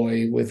Cabin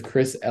Boy with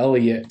Chris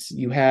Elliott.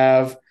 You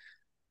have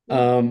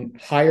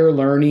Higher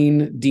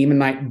Learning, Demon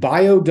Knight,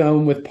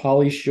 Biodome with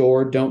Pauly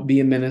Shore, Don't Be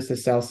a Menace to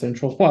South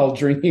Central while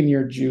drinking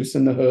your juice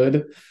in the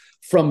hood.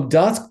 From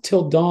Dusk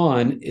Till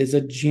Dawn is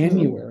a Mm.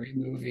 January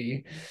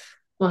movie.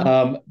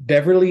 Well,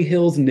 Beverly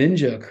Hills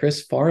Ninja,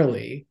 Chris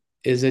Farley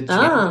is a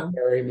oh,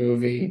 January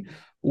movie.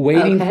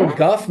 Waiting for okay.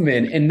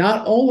 Guffman. And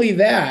not only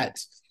that,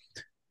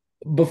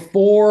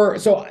 before,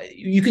 so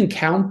you can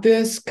count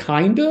this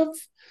kind of,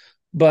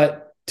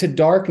 but to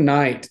Dark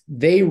Knight,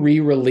 they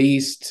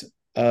re-released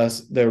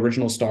the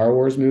original Star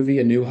Wars movie,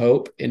 A New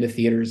Hope, into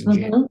theaters in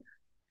January. Mhm.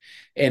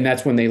 And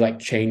that's when they like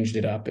changed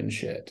it up and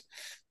shit.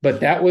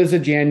 But that was a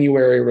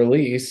January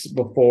release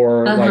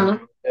before Uh-huh. like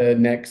the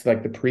next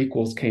like the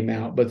prequels came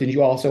out. But then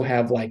you also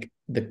have like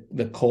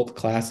the cult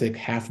classic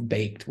Half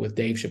Baked with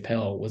Dave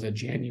Chappelle was a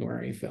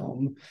January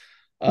film.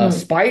 Mm.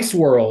 Spice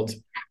World,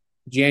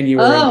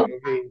 January Oh,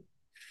 movie.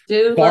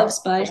 do love Bar-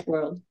 Spice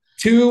World.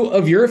 Two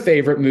of your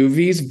favorite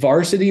movies,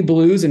 Varsity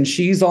Blues and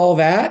She's All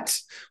That,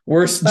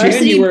 were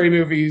Varsity, January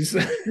movies.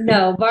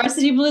 no,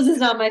 Varsity Blues is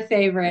not my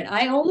favorite.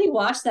 I only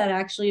watched that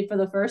actually for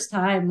the first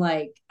time,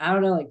 like, I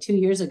don't know, like 2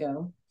 years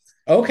ago.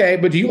 Okay,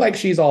 but do you like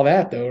She's All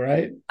That though,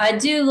 right? I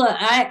do.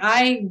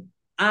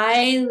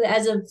 I,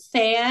 as a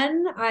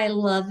fan, I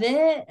love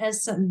it.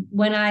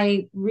 When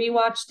I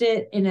rewatched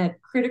it in a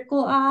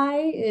critical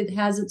eye, it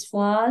has its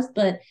flaws,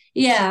 but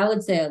yeah, I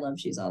would say I love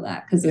She's All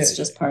That because Yeah. it's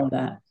just part of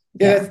that.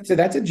 Yeah, Yeah, so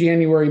that's a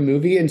January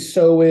movie, and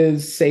so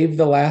is Save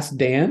the Last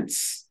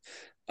Dance.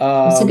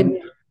 it's a good. Um,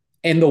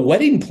 and The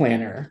Wedding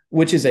Planner,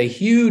 which is a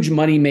huge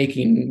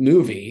money-making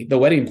movie, The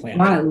Wedding I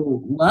Planner.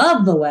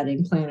 love The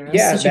Wedding Planner. That's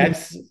Yeah, such a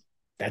good.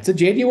 that's a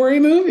January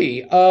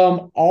movie.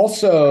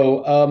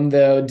 Also,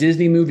 the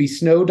Disney movie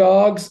Snow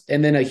Dogs,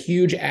 and then a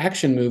huge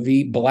action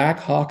movie, Black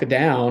Hawk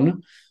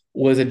Down,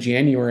 was a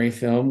January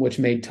film, which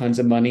made tons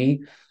of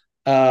money.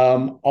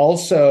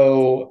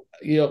 Also,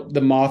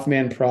 the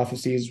Mothman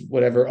Prophecies,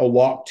 whatever, A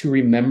Walk to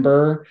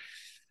Remember,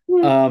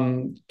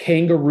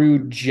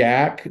 Kangaroo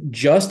Jack,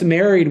 Just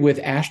Married with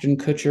Ashton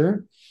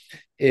Kutcher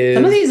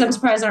Some of is these I'm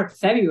surprised aren't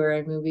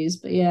February movies,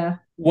 but yeah.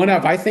 one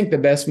of, I think, the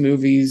best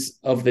movies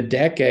of the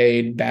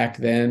decade back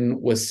then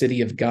was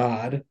City of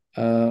God.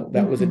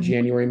 That was a Mhm.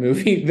 January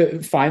movie.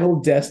 The Final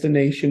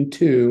Destination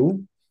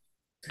 2.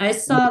 I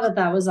saw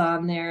that was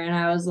on there, and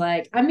I was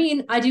like, I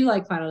mean, I do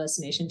like Final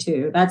Destination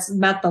too. That's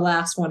about the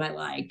last one I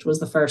liked was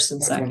the first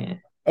and Last one. second.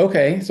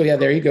 Okay, so yeah,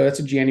 there you go. That's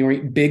a January.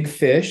 Big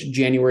Fish,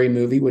 January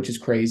movie, which is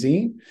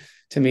crazy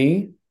to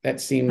me. That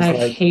seems I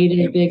like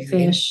hated Big amazing.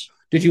 Fish.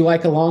 Did you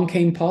like Along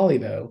Came Polly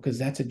though? Because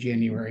that's a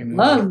January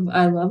movie.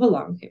 I love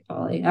Along Cape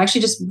Polly. I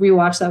actually just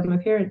rewatched that with my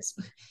parents.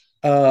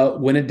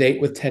 Win a Date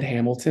with Ted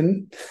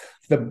Hamilton,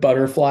 The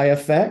Butterfly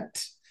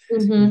Effect,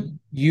 Hmm.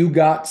 You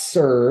Got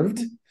Served,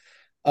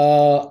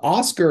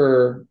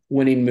 Oscar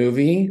winning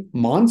movie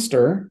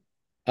Monster,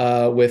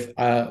 with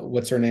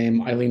what's her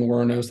name, Eileen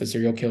Wuornos, the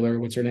serial killer.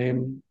 What's her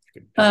name?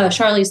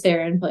 Charlize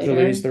Theron played her,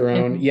 Charlize Theron.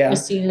 and Yeah.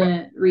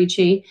 Christina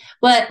Ricci.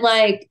 But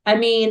like, I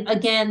mean,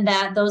 again,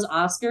 that those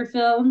Oscar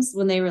films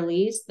when they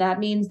released, that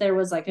means there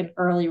was like an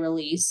early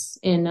release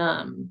in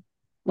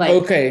like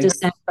Okay.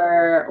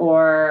 December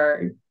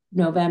or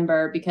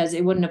November because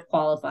it wouldn't have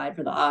qualified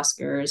for the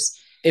Oscars.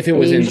 If it They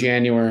was in usually,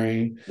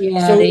 January.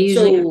 yeah, they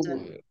So usually have so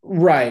to.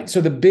 right.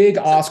 So the big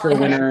Oscar Yeah,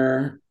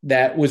 winner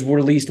that was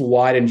released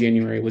wide in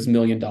January was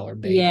Million Dollar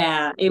Baby.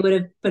 yeah, it would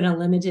have been a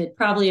limited,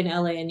 probably in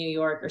LA and New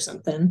York or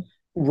something.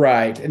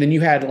 Right. And then you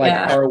had like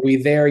Yeah. Are We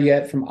There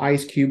Yet from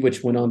Ice Cube,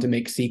 which went on to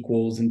make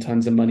sequels and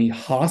tons of money.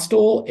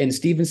 Hostel and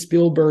Steven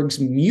Spielberg's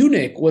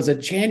Munich was a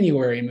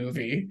January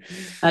movie.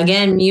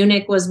 Again,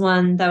 Munich was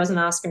one that was an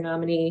Oscar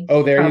nominee.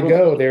 Oh, there you Probably.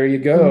 go. There you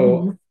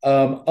go.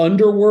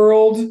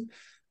 Underworld,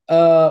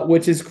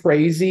 which is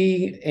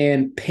crazy,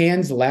 and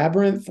Pan's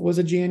Labyrinth was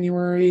a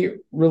January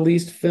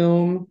released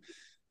film.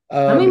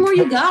 How many more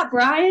you got,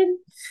 Brian?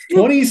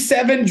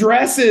 27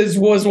 Dresses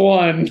was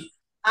one.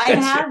 I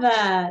have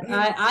that.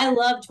 I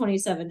love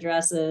 27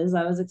 Dresses.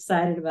 I was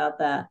excited about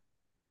that.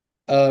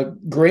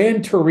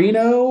 Gran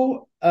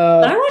Torino.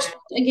 But I watched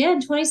again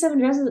 27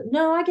 Dresses.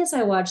 No, I guess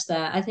I watched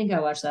that. I think I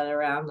watched that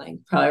around like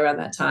probably around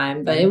that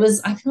time. But it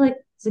was, I feel like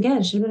again,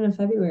 it should have been in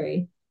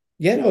February.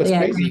 Yeah, no, But it's yeah,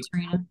 crazy.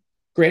 Gran Torino.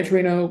 Gran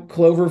Torino,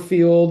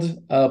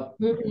 Cloverfield,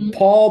 Mhm.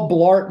 Paul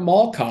Blart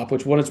Mall Cop,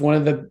 which was one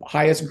of the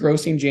highest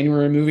grossing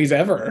January movies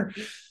ever,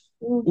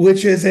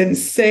 which is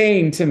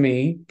insane to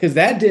me because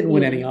that didn't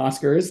win any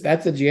Oscars.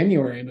 That's a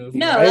January movie,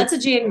 No, right? that's a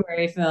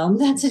January film.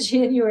 That's a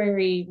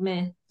January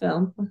meh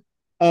film.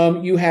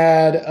 You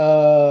had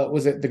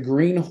was it The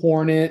Green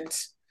Hornet?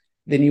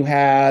 Then you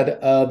had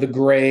The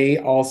Gray,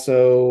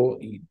 also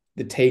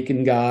the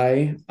Taken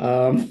guy.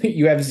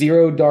 You have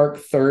Zero Dark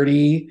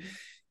 30.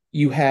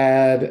 You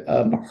had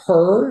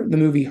Her, the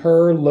movie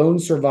Her, Lone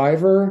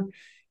Survivor.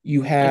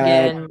 You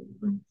had,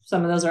 Again,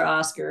 some of those are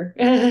Oscar.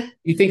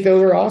 you think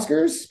those are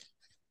Oscars?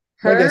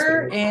 Well, I guess they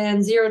Her were.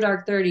 and Zero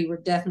Dark 30 were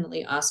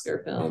definitely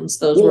Oscar films.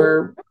 Those Well,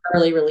 were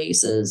early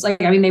releases.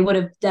 Like, I mean, they would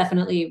have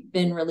definitely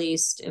been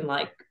released in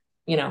like,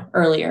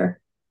 earlier.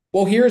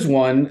 well, here's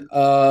one.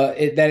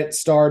 It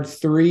starred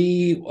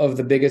three of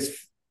the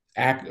biggest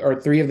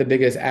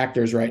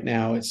actors right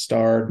now. It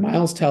starred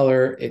Miles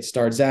Teller, it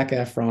starred Zac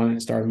Efron, and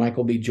it starred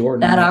Michael B.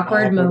 Jordan. That That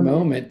awkward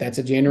moment. That's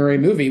a January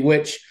movie,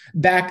 which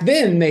back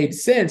then made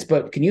sense.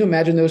 But can you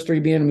imagine those three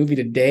being in a movie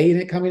today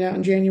and it coming out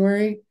in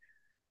January?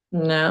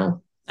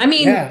 No. I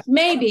mean, Yeah,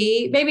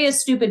 maybe a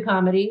stupid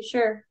comedy.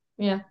 Sure.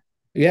 Yeah.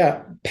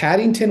 yeah.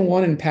 Paddington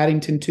 1 and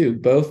Paddington 2,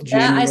 both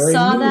Yeah, I January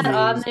saw that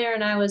on movies. there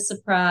and I was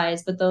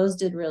surprised, but those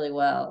did really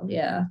well.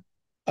 Yeah.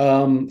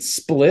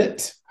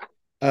 Split,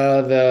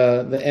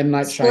 the M.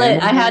 Night Split. I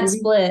Shyamalan had movie.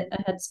 Split.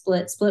 I had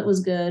Split. Split was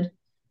good.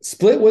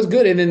 Split was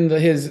good, and then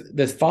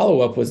the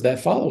follow up was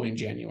that following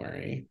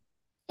January,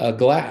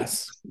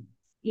 Glass.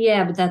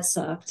 Yeah, but that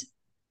sucked.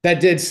 That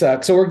did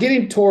suck. So we're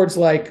getting towards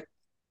like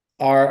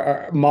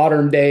our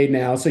modern day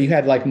now. So you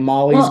had like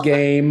Molly's Well,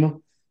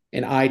 Game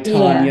and I, yeah.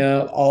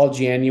 Tanya, all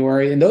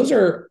January, and those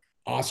are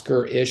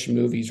Oscar-ish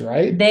movies,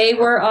 right? They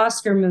were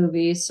Oscar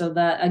movies, so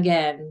that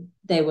again,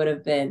 they would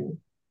have been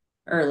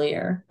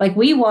earlier. Like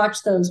we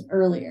watched those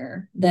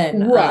earlier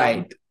than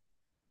Right.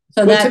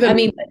 so But to that I the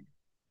mean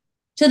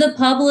to the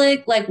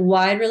public, like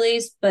wide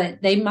release,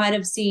 but they might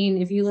have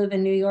seen, if you live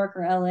in New York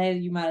or LA,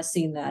 you might have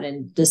seen that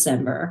in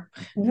December.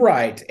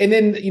 Right. And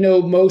then,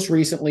 most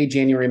recently,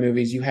 January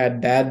movies, you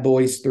had Bad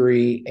Boys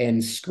 3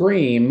 and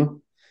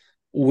Scream,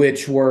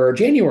 which were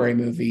January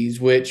movies,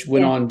 which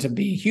went Yeah. on to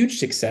be huge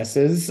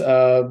successes.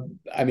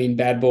 I mean,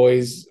 Bad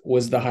Boys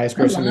was the highest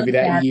I grossing love movie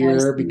that Bad Boys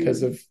year 3.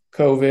 because of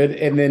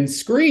COVID. And then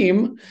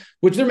Scream,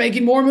 which they're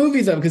making more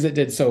movies of because it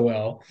did so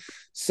well.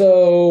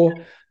 So,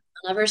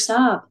 Never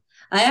stop.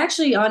 I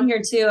actually on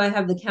here too. I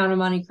have the Count of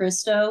Monte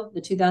Cristo, the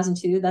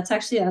 2002. That's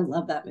actually I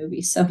love that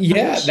movie so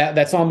yeah, much.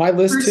 that's on my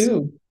list First,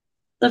 too.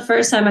 the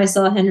first time I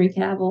saw Henry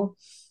Cavill.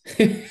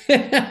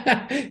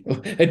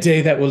 A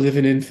day that will live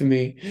in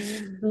infamy.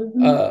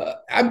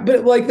 Mhm.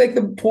 But like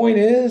the point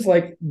is,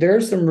 like,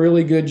 there's some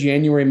really good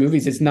January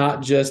movies. It's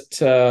not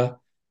just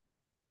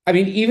I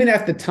mean, even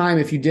at the time,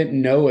 if you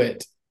didn't know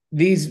it,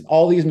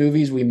 all these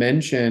movies we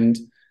mentioned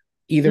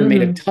either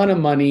made a Mhm. ton of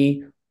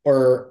money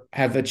or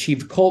have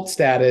achieved cult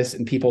status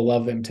and people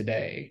love them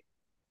today.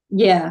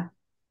 Yeah,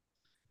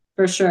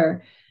 for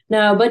sure.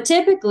 No, but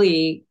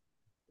typically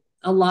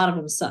a lot of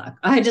them suck.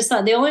 I just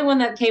thought the only one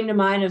that came to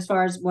mind as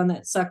far as one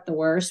that sucked the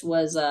worst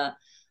was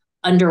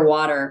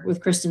Underwater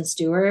with Kristen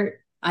Stewart.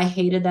 I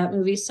hated that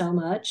movie so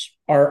much.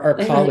 Our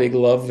Like, colleague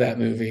loved that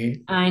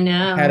movie. I Had a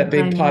know, I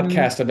big know.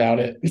 podcast about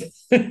it.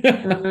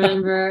 I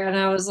remember, and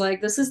I was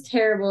like, "This is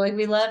terrible." Like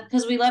we left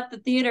because we left the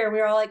theater. We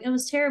were all like, "It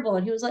was terrible,"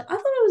 and he was like, "I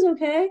thought it was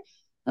okay."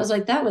 I was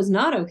like, "That was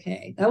not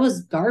okay. That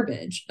was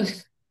garbage."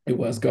 It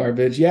was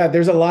garbage. Yeah,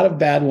 there's a lot of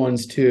bad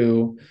ones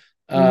too.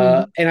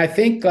 Mhm. And I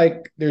think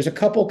like there's a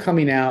couple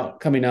coming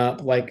up,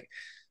 like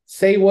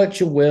Say What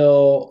You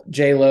Will,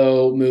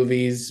 J-Lo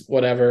movies,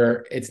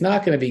 whatever. It's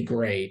not going to be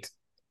great,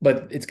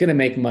 but it's going to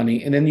make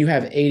money. And then you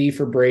have 80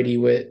 for Brady,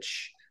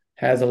 which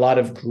has a lot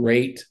of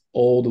great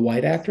old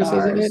white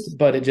actresses in it, Stars.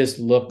 but it just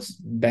looks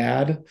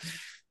bad.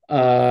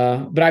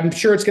 But I'm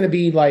sure it's going to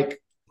be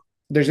like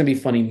there's going to be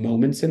funny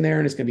moments in there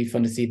and it's going to be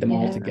fun to see them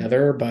all Yeah,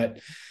 together. But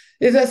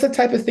that's the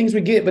type of things we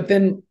get. But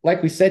then,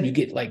 like we said, you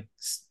get like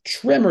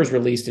Tremors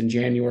released in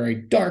January,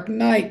 Dark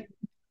Knight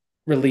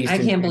released I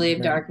in can't believe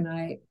January. Dark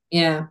Knight.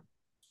 Yeah,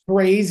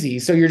 Crazy.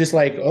 So you're just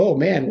like, oh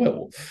man,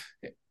 well,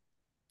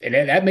 and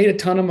that made a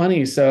ton of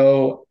money.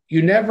 So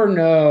you never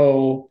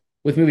know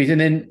with movies. And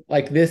then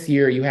like this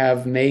year, you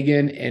have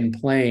Megan and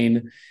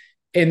Plane,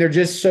 and they're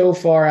just so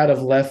far out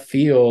of left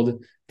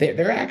field.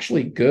 They're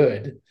actually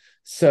good.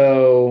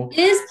 So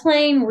is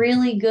Plane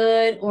really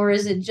good or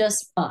is it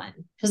just fun?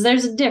 Because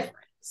there's a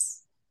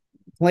difference.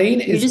 Plane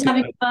You're is just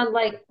having good. fun, I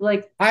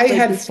like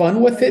had it's.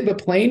 fun with it, but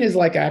Plane is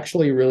like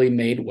actually really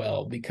made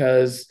well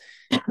because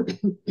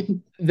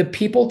the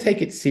people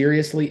take it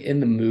seriously in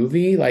the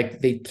movie. Like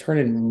they turn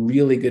in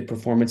really good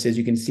performances.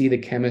 You can see the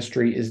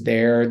chemistry is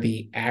there,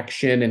 the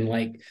action and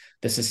like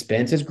the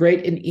suspense is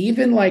great. And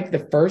even like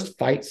the first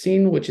fight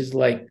scene, which is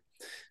like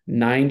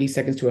 90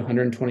 seconds to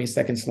 120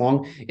 seconds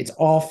long, it's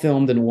all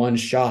filmed in one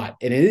shot.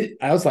 And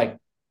I was like,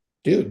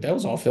 dude, that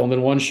was all filmed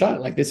in one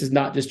shot. Like this is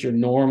not just your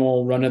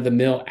normal run of the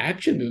mill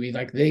action movie.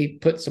 Like they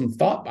put some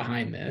thought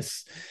behind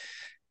this.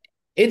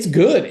 It's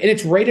good and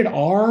it's rated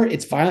R.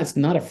 It's violent. It's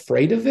not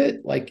afraid of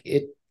it. Like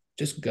it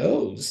just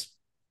goes.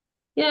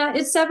 Yeah,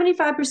 it's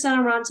 75%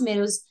 on Rotten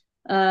Tomatoes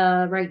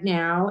right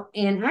now.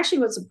 And actually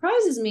what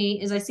surprises me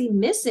is I see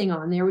Missing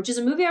on there, which is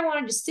a movie I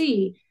wanted to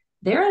see.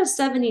 They're at a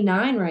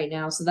 79 right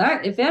now. So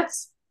that if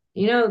that's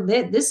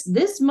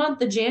this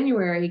month of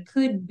January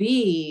could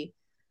be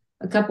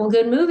a couple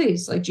good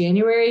movies. Like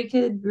January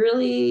could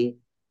really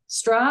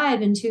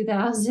strive in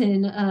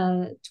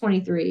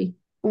 2023.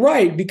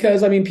 Right.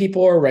 Because I mean,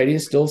 people are ready to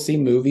still see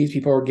movies.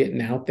 People are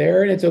getting out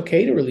there and it's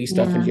okay to release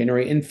stuff in Yeah.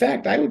 January. In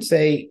fact, I would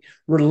say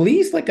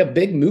release like a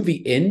big movie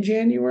in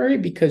January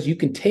because you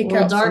can take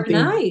Well, out Dark something.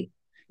 Knight.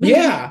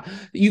 Yeah,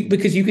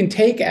 because you can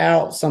take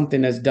out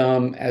something as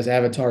dumb as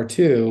Avatar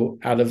 2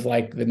 out of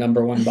like the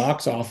number one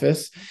box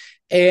office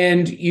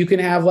and you can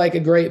have like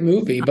a great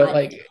movie, but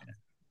like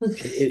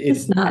It's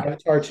it's not.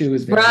 Avatar 2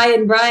 is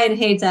very Brian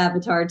hates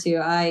Avatar too.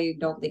 I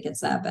don't think it's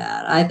that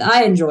bad.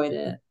 I enjoyed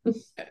it.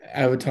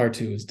 Avatar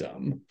 2 is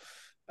dumb.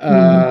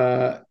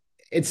 Mm.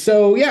 It's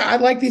so yeah, I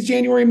like these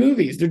January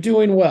movies. They're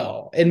doing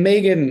well. And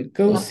Megan,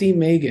 go Yeah. see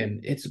Megan.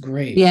 It's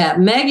great. Yeah,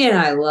 Megan,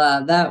 I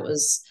love. That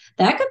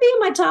could be in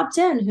my top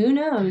 10. Who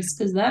knows?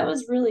 Because that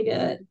was really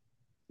good.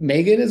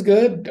 Megan is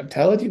good. I'm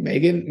telling you,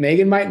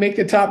 Megan might make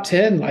the top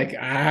 10. Like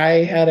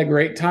I had a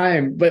great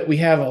time, but we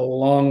have a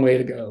long way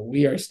to go.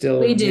 We are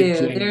still We in do.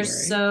 mid-January.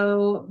 There's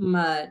so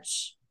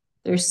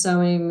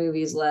many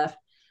movies left.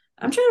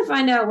 I'm trying to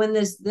find out when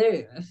is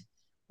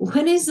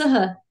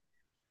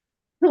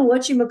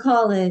what you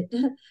call it?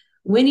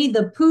 Winnie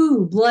the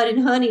Pooh, Blood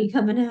and Honey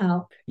coming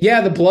out.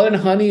 Yeah, the blood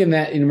and honey and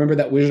that, you remember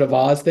that Wizard of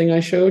Oz thing I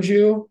showed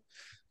you?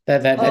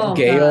 That Oh God,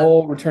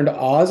 Gale Return to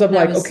Oz. I'm that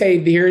like, was okay,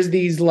 here's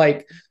these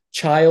like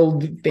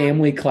child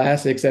family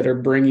classics that are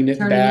bringing it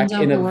turning back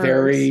into in a horrors.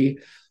 very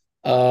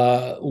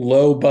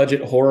low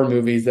budget horror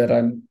movies that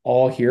I'm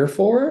all here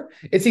for.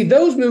 And see,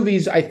 those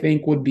movies I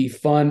think would be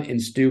fun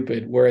and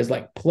stupid, whereas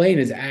like Plane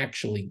is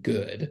actually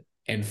good.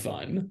 and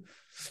fun.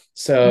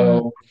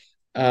 So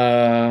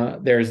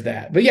there's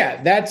that. But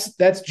yeah,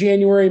 that's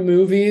January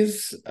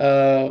movies.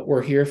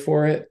 We're here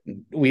for it.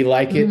 We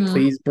like it. Mhm.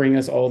 Please bring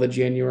us all the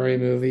January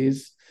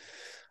movies.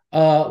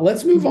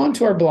 Let's move on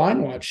to our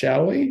blind watch,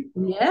 shall we?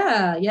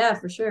 Yeah,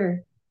 for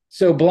sure.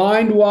 So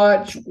blind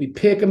watch, we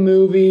pick a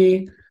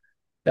movie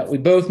that we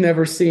both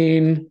never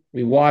seen.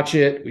 We watch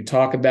it, we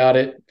talk about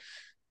it.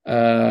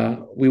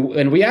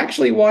 We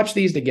actually watch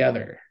these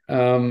together.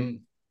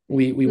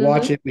 We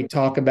watch Hmm. it, we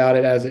talk about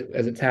it as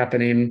it's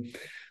happening.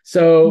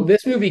 So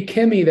this movie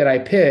Kimmy that I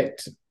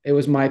picked, it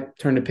was my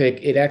turn to pick.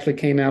 It actually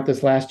came out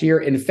this last year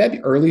in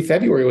early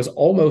February. It was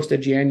almost a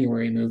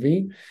January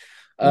movie.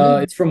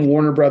 Mm. It's from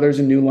Warner Brothers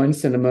and New Line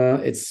Cinema.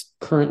 It's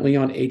currently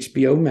on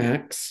HBO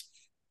Max,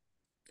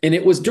 and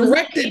it was Was it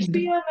directed.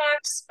 HBO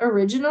Max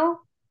original?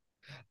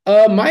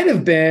 Might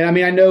have been. I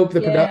mean, I know the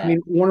production. I Yeah,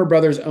 mean, Warner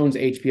Brothers owns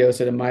HBO,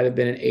 so it might have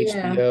been an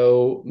yeah.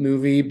 HBO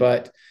movie,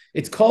 but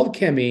it's called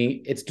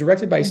Kimmy. It's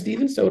directed by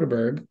Steven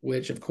Soderbergh,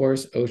 which, of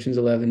course, Ocean's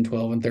 11,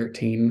 12, and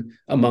 13,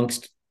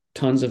 amongst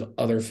tons of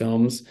other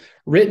films.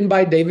 Written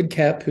by David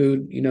Koepp,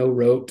 who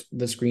wrote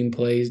the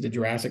screenplays to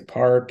Jurassic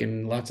Park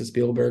and lots of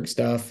Spielberg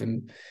stuff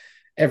and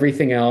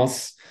everything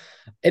else.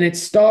 And it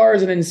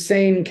stars an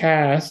insane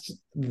cast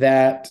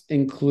that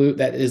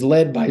is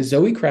led by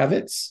Zoe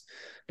Kravitz.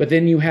 But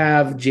then you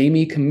have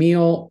Jamie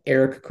Camille,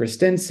 Eric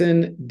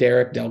Christensen,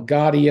 Derek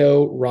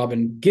Delgadio,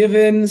 Robin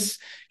Givens.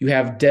 You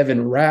have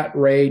Devin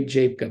Ratray,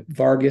 Jacob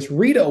Vargas,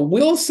 Rita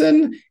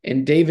Wilson,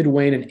 and David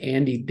Wayne and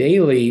Andy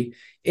Daly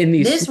in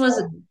these This was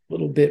small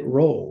little bit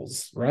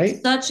roles,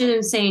 right? such an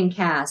insane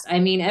cast. I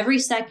mean, every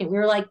second we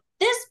were like,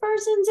 this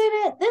person's in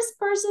it, this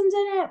person's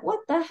in it. What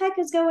the heck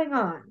is going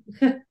on?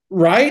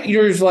 Right?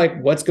 You're just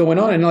like, what's going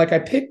on? And like I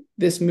picked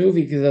this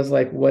movie because I was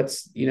like,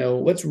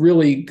 what's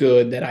really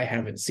good that I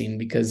haven't seen?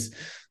 Because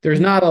there's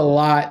not a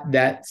lot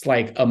that's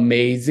like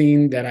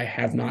amazing that I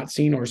have not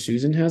seen or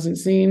Susan hasn't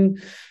seen.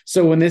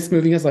 So when this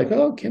movie is like,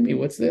 oh, Kimmy,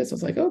 what's this? I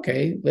was like,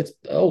 okay,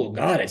 oh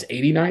God, it's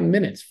 89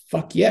 minutes.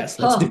 Fuck yes,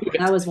 let's do Oh, it.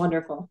 that was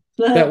wonderful.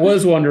 That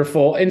was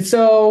wonderful. And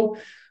so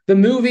the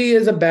movie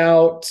is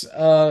about,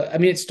 I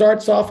mean, it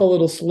starts off a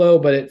little slow,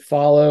 but it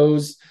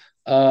follows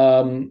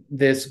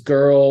this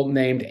girl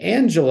named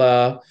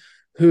Angela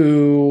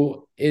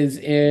who is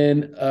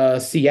in a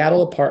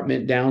Seattle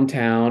apartment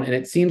downtown. And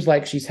it seems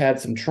like she's had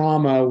some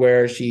trauma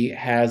where she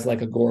has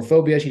like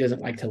agoraphobia. She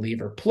doesn't like to leave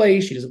her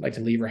place. She doesn't like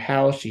to leave her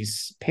house.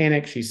 She's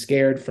panicked. She's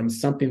scared from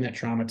something that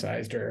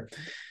traumatized her.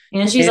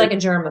 And she's And like a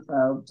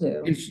germaphobe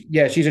too.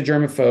 yeah, she's a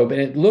germaphobe,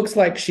 and it looks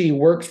like she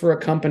works for a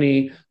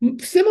company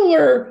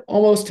similar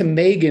almost to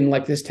Megan,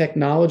 like this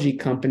technology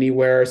company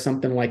where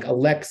something like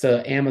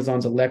Alexa,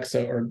 Amazon's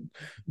Alexa, or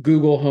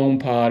Google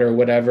HomePod or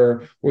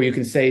whatever, where you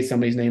can say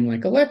somebody's name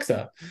like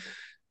Alexa.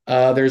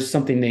 There's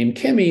something named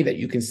Kimmy that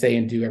you can say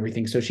and do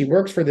everything. So she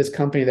works for this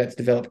company that's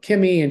developed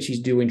Kimmy, and she's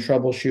doing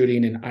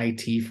troubleshooting and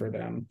IT for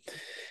them.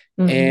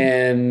 Mhm.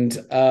 And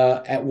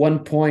at one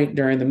point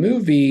during the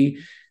movie,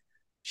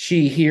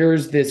 she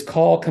hears this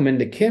call come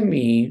into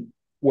Kimmy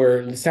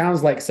where it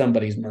sounds like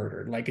somebody's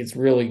murdered. Like it's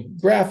really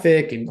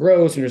graphic and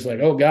gross. And just like,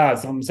 oh God,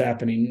 something's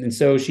happening. And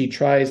so she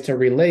tries to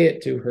relay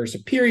it to her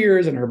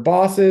superiors and her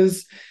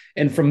bosses.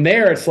 And from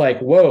there, it's like,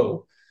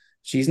 whoa,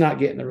 she's not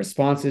getting the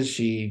responses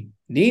she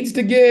needs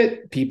to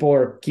get. People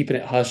are keeping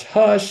it hush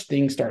hush.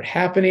 Things start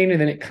happening.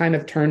 And then it kind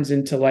of turns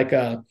into like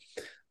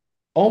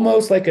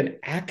almost like an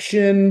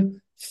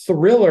action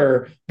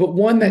thriller, but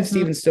one that Mhm.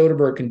 Steven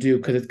Soderbergh can do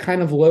because it's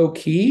kind of low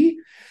key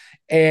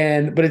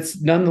but it's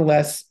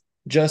nonetheless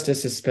just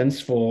as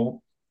suspenseful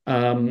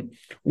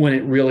when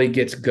it really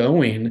gets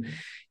going.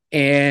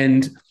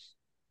 And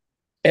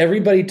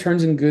everybody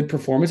turns in good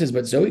performances,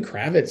 but Zoe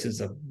Kravitz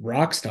is a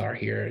rock star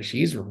here.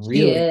 She's She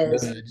really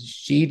is. good.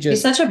 She She's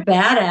just such a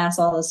badass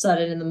all of a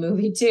sudden in the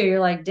movie too. You're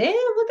like, damn,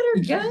 look at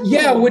her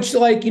yeah, go. which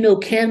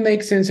can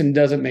make sense and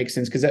doesn't make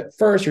sense because at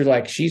first you're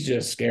like, she's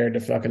just scared to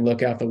fucking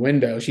look out the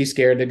window. She's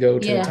scared to go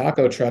to the Yeah,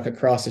 taco truck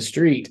across the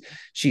street.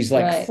 She's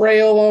like right.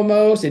 frail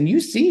almost, and you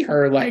see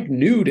her like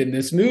nude in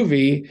this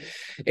movie,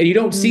 and you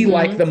don't see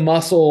like Hmm. the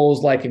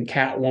muscles like in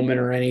Catwoman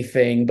or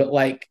anything, but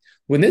like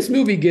when this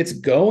movie gets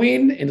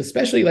going, and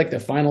especially like the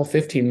final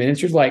 15 minutes,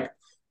 you're like,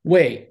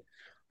 wait,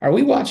 are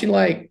we watching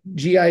like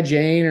G.I.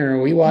 Jane or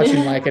are we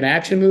watching like an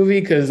action movie?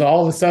 Because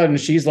all of a sudden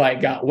she's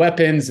like got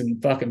weapons and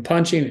fucking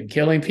punching and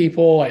killing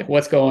people. Like,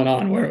 what's going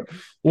on?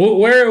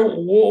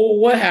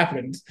 What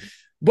happened?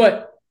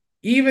 But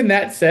even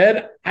that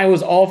said, I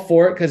was all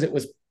for it because it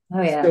was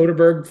Oh yeah.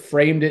 Soderbergh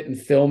framed it and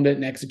filmed it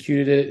and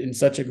executed it in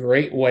such a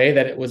great way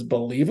that it was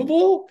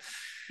believable.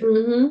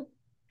 Hmm.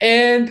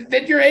 And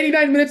then you're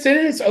 89 minutes in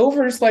and it's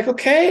over. It's like,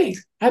 okay,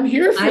 I'm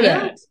here for I know.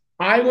 that.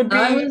 I would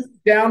I be was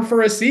down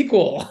for a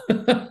sequel.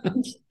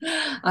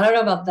 I don't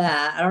know about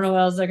that. I don't know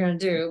what else they're gonna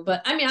do,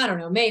 but I mean, I don't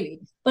know, maybe.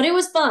 But it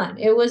was fun.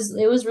 It was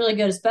really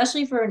good,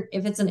 especially for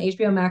if it's an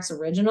HBO Max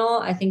original.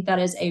 I think that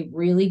is a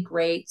really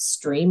great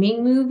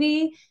streaming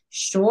movie.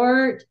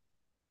 Short,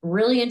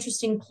 really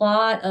interesting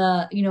plot.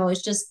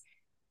 It's just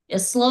a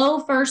slow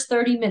first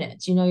 30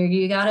 minutes.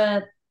 You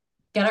gotta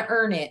gotta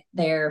earn it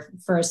there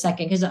for a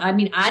second. Cause I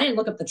mean, I didn't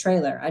look up the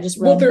trailer. I just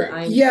Well, read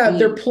the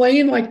they're IMDb.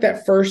 playing like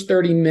that first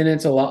 30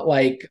 minutes a lot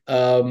like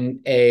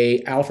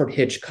a Alfred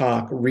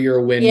Hitchcock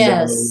Rear Window,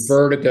 Yes.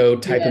 Vertigo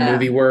type of Yeah.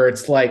 movie where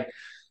it's like,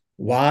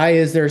 why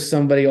is there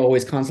somebody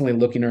always constantly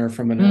looking at her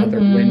from another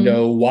Mm-hmm.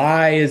 window?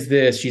 Why is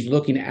this? She's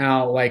looking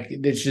out. Like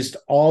it's just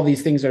all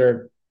these things that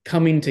are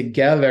coming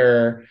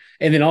together.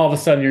 And then all of a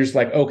sudden you're just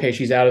like, okay,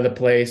 she's out of the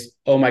place.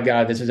 Oh my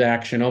God, this is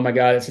action. Oh my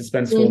God, it's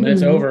suspenseful. And then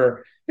it's Mm-hmm.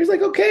 over. It's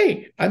like,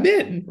 okay, I'm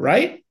in,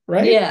 right?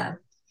 Right? Yeah.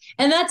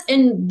 And that's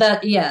in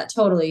that, yeah,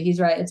 totally. He's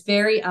right. It's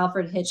very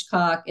Alfred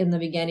Hitchcock in the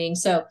beginning.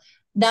 So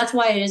that's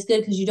why it is good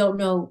because you don't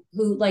know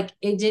who, like,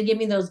 it did give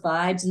me those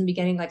vibes in the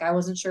beginning. Like, I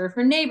wasn't sure if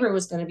her neighbor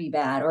was going to be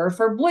bad or if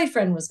her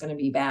boyfriend was going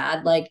to be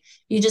bad. Like,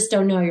 you just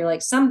don't know. You're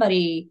like,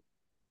 somebody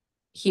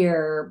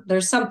here,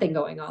 there's something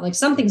going on. Like,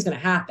 something's going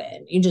to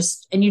happen.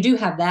 And you do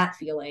have that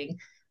feeling,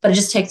 but it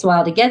just takes a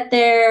while to get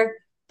there.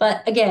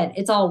 But again,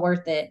 it's all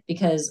worth it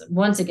because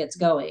once it gets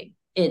going,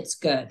 it's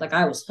good. Like,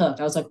 I was hooked.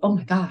 I was like, oh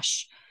my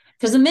gosh,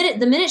 because the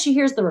minute she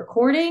hears the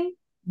recording,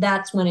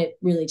 that's when it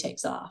really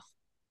takes off.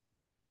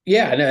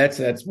 Yeah, no,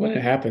 that's when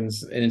it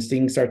happens and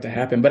things start to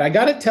happen. But I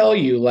got to tell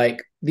you, like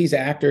these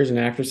actors and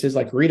actresses,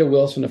 like Rita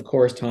Wilson, of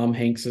course, Tom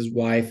Hanks's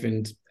wife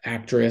and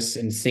actress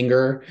and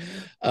singer.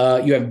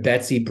 You have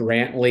Betsy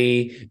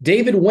Brantley,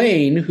 David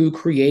Wayne, who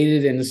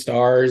created and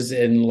stars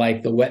in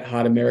like the Wet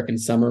Hot American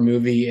Summer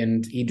movie,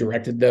 and he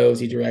directed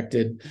those. He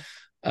directed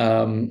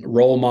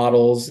Role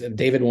Models.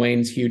 David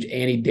Wayne's huge.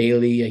 Annie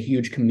Daly, a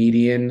huge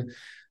comedian.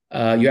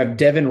 You have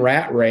Devin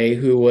Ratray,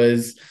 who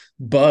was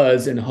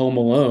Buzz in Home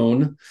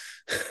Alone.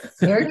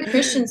 Erica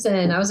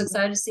Christensen, I was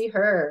excited to see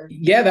her.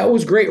 Yeah, that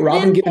was great.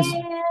 Robin Bam, Gibbons.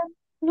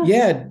 bam.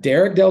 Yeah,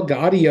 Derek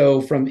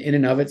Delgadio from In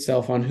and of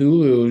Itself on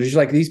Hulu. Just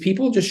like these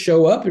people just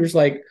show up. You're just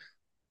like,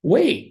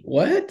 wait,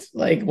 what?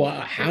 Like, wow,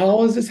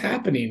 how is this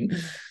happening?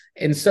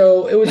 And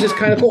so it was just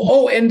kind of cool.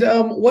 Oh, and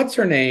what's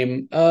her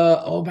name?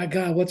 Oh my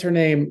God, what's her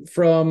name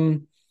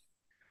from?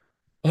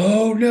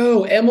 Oh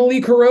no,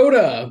 Emily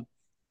Kuroda.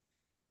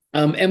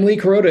 Emily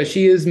Kuroda,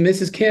 she is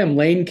Mrs. Kim,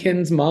 Lane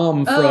Kim's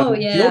mom Oh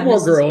from yeah, Gilmore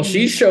Mrs. Girls.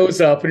 She Kim.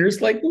 shows up, and you're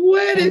just like,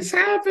 what is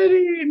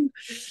happening?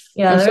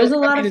 Yeah, I'm so there's a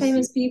lot happy of to see.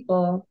 famous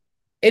people.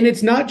 And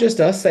it's not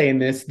just us saying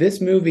this. This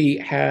movie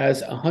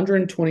has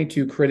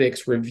 122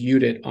 critics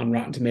reviewed it on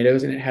Rotten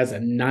Tomatoes, and it has a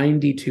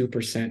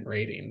 92%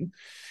 rating,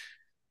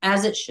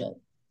 As it should.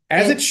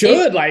 as it It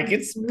should. Like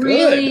it's good.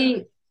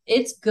 really,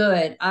 it's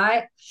good.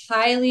 I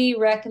highly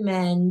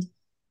recommend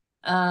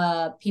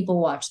people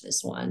watch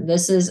this one.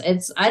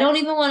 It's I don't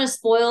even want to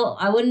spoil.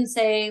 I wouldn't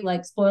say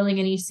like spoiling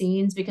any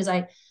scenes because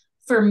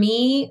for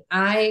me,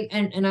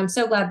 and I'm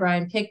so glad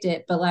Brian picked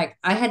it, but like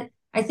I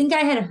think I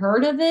had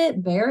heard of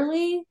it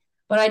barely,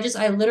 but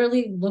I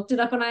literally looked it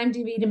up on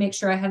IMDb to make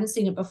sure I hadn't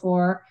seen it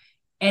before.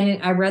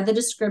 And I read the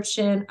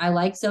description. I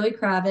like Zoe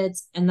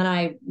Kravitz, and then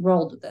I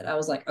rolled with it. I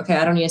was like, okay,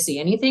 I don't need to see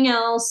anything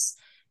else.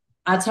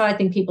 That's how I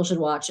think people should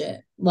watch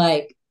it.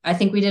 Like, I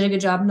think we did a good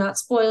job not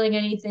spoiling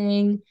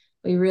anything.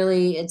 We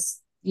really,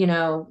 it's,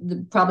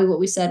 probably what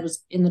we said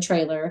was in the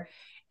trailer,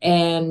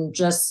 and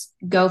just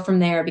go from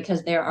there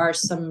because there are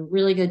some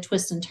really good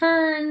twists and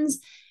turns.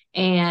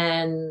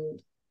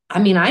 And I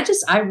mean, I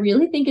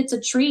really think it's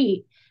a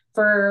treat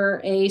for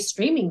a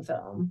streaming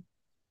film.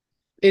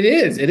 It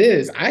is. It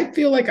is. I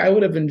feel like I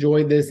would have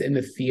enjoyed this in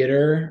the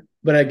theater,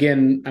 but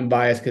again, I'm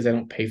biased because I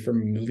don't pay for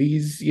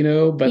movies,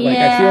 But like,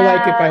 I feel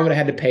like if I Yeah, would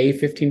have had to pay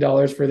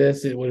 $15 for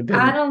this, it would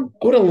have I been. don't,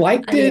 I would have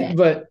liked yeah, it,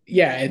 but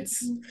yeah,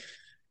 it's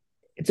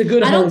a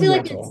good I don't home feel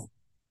like rental.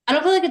 I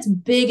don't feel like it's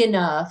big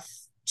enough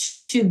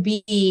to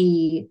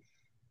be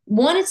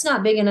one, it's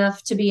not big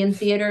enough to be in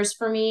theaters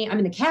for me. I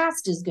mean, the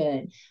cast is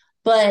good,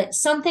 but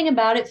something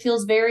about it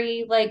feels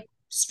very like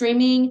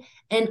streaming.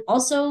 And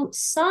also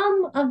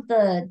some of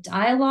the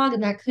dialogue,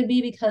 and that could be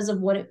because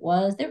of what it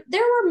was. There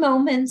were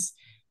moments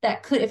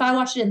that could, if I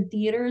watched it in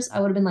theaters,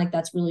 I would have been like,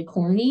 that's really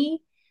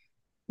corny.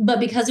 But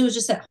because it was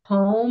just at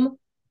home,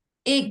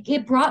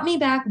 it brought me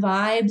back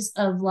vibes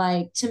of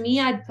like, to me,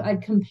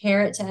 I'd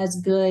compare it to as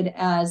good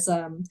as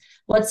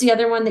what's the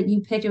other one that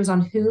you picked? It was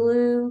on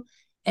Hulu,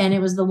 and it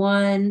was the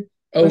one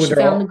where Oh, she they're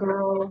found the all.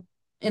 girl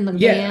in the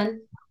Yeah, van.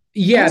 What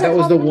yeah, was that that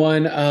was called the again?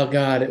 one. Oh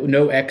God,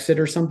 No Exit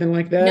or something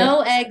like that.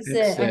 No Exit.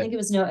 I think Exit. it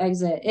was No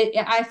Exit.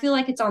 I feel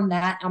like it's on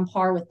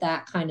par with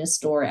that kind of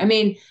story. I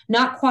mean,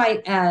 not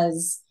quite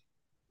as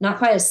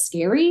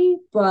scary,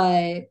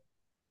 but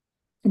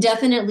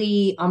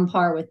definitely on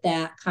par with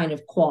that kind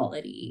of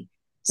quality.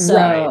 Right.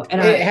 So,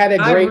 and It had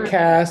a I great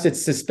cast.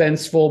 It's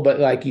suspenseful, but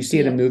like you see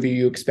in a yeah. movie,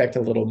 you expect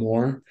a little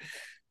more.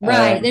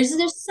 Right. Um,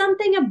 There's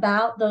something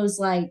about those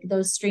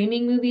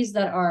streaming movies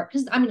that are,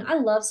 because I mean I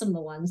love some of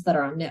the ones that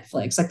are on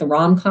Netflix, like the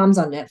rom-coms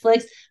on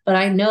Netflix, but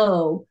I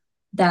know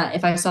that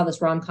if I saw this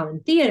rom-com in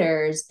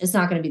theaters, it's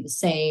not going to be the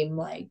same.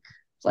 Like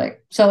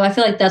so I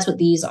feel like that's what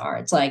these are.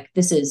 It's like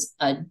this is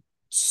a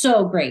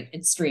so great.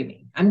 It's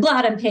streaming. I'm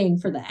glad I'm paying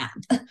for the app.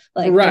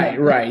 Like right,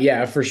 whatever. right.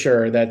 Yeah, for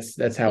sure. That's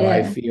how I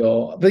Yeah.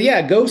 feel. But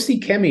yeah, go see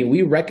Kemi.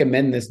 We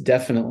recommend this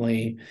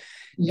definitely.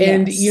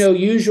 And, Yes.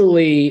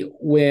 usually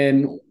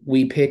when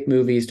we pick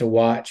movies to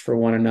watch for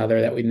one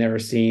another that we've never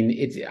seen,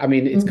 it's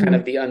kind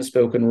of Mhm. the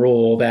unspoken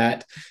rule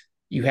that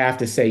you have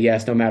to say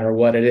yes no matter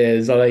what it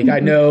is. Like, I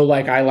know,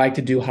 like, I like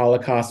to do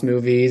Holocaust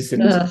movies,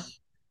 Ugh.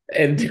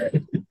 and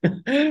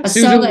So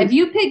Susan, if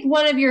you picked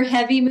one of your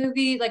heavy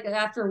movie, like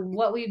after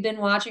what we've been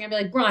watching, I'd be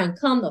like, Brian,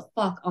 come the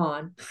fuck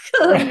on.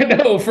 right?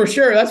 No, for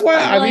sure. That's why, I'd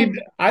be I like, mean,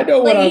 I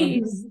know what I'm.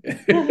 please.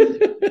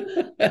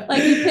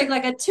 Like you pick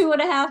like a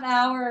 2.5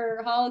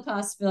 hour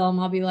Holocaust film,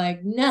 I'll be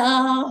like,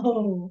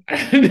 no,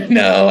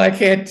 No, I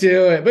can't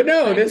do it. But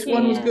no, I this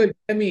one was can't. good.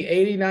 Give me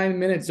 89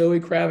 minutes. Zoe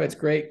Kravitz,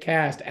 great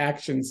cast,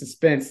 action,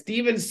 suspense.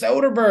 Steven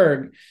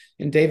Soderbergh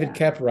and David Yeah.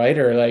 Kep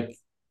Writer. Like,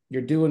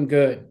 you're doing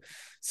good.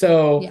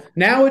 So Yeah.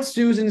 now it's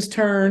Susan's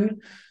turn.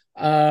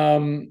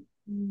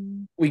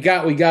 We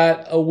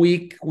got a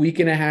week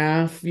and a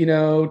half,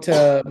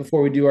 to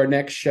before we do our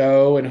next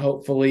show, and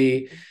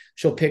hopefully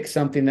she'll pick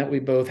something that we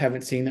both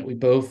haven't seen that we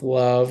both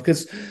love.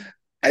 Because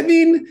I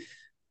mean,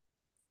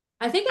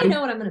 I think I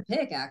know what I'm gonna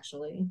pick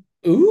actually.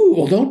 ooh,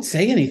 well, don't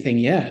say anything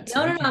yet.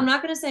 No, no, no, I'm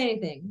not gonna say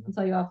anything. I'll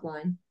tell you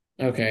offline.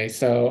 Okay,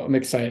 so I'm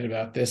excited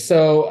about this.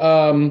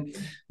 So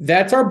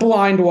that's our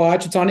blind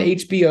watch. It's on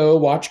HBO.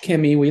 Watch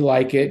Kimmy. We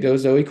like it. Go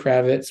Zoe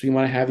Kravitz. We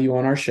want to have you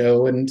on our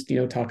show and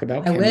talk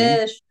about I Kimmy.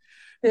 wish.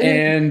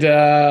 And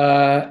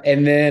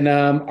then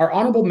our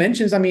honorable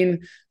mentions. I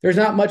mean, there's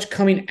not much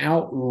coming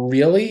out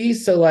really.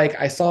 So like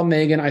I saw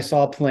Megan, I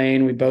saw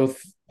Plane. We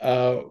both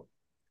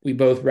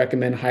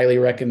highly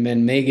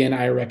recommend Megan.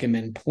 I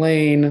recommend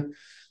Plane.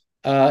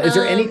 Is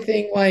there Um,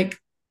 anything like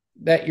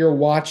that you're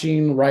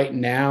watching right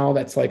now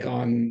that's like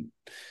on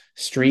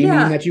streaming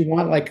yeah, that you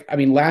want? Like, I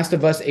mean, Last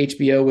of Us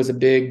HBO was a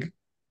big,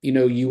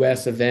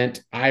 US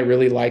event. I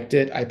really liked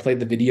it. I played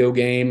the video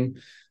game,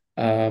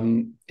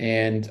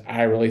 and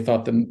I really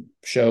thought the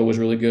show was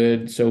really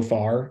good so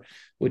far,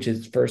 which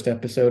is first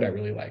episode. I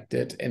really liked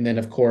it. And then,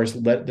 of course,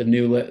 the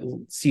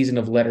new season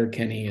of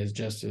Letterkenny is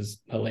just as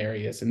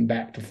hilarious and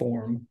back to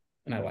form.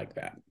 And I like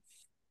that.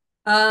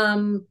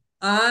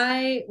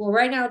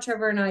 right now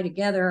Trevor and I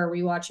together are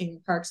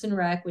rewatching Parks and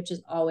Rec, which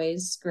is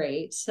always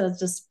great. So it's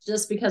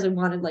just because we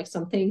wanted like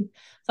something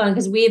fun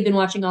because we have been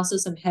watching also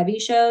some heavy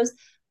shows.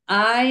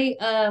 I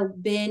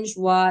binge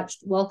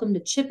watched Welcome to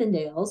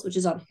Chippendales, which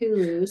is on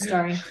Hulu,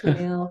 starring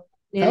Kumail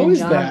How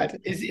is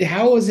Nanjiani. that?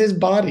 How is his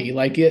body?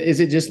 Like, is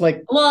it just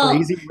like Well,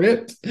 crazy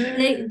ripped?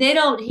 they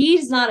don't.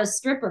 He's not a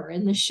stripper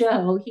in the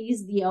show.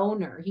 He's the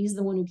owner. He's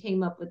the one who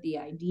came up with the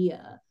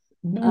idea.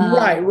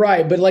 Right, Um,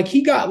 right. But like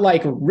he got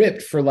like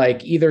ripped for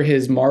like either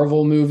his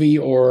Marvel movie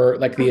or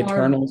like for the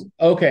Eternals.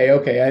 Marvel. Okay,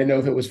 okay. I didn't know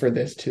if it was for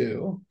this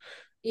too.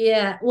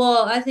 Yeah,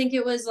 well, I think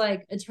it was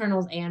like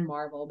Eternals and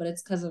Marvel, but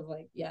it's because of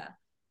like, yeah.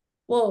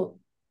 Well,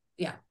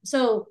 yeah.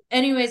 So,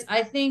 anyways,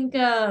 I think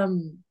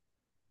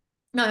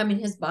no, I mean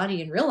his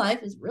body in real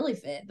life is really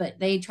fit, but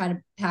they try to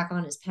pack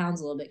on his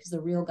pounds a little bit because the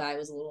real guy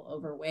was a little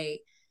overweight.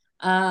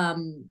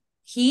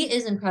 He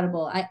is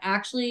incredible. I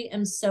actually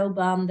am so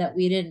bummed that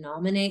we didn't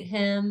nominate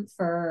him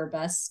for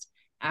best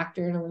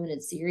actor in a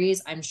limited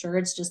series. I'm sure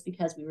it's just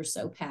because we were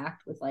so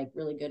packed with like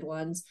really good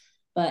ones,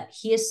 but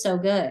he is so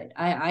good.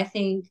 I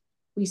think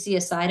we see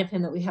a side of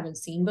him that we haven't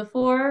seen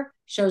before.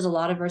 Shows a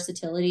lot of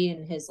versatility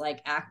in his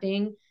like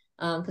acting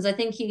because I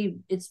think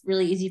it's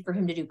really easy for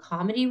him to do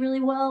comedy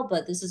really well,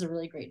 but this is a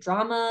really great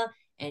drama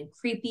and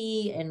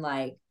creepy and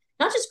like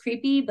not just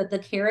creepy, but the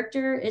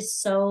character is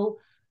so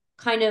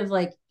kind of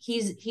like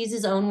he's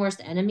his own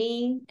worst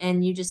enemy,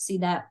 and you just see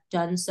that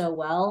done so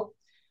well.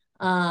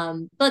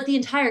 But the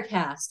entire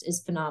cast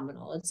is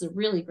phenomenal. It's a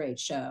really great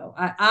show.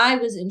 I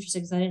was interested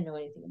because I didn't know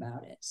anything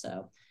about it,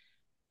 so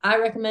I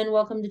recommend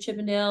Welcome to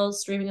Chippendales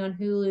streaming on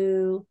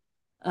Hulu.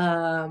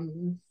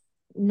 Um,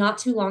 Not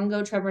too long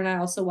ago, Trevor and I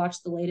also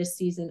watched the latest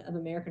season of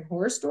American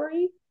Horror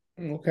Story.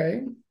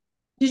 Okay.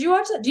 Did you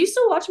watch that? Do you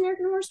still watch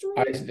American Horror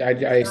I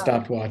Story? I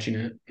stopped watching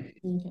it.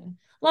 Okay.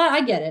 Well,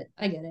 I get it.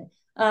 I get it.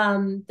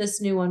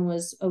 This new one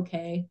was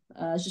okay.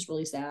 It's just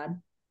really sad.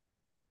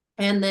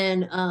 And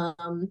then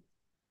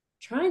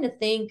trying to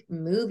think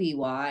movie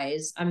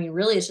wise. I mean,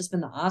 really it's just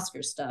been the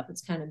Oscar stuff.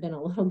 It's kind of been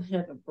a little bit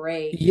of a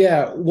break.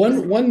 Yeah, Is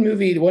one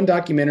movie, one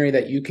documentary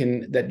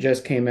that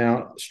just came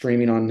out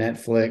streaming on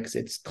Netflix.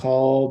 It's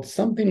called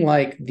something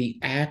like The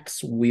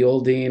Axe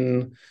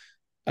Wielding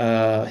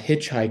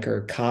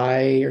Hitchhiker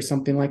Kai or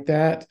something like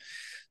that.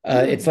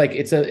 It's like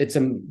it's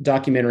a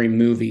documentary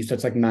movie, so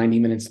it's like 90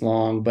 minutes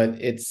long, but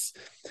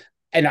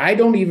and I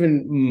don't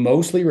even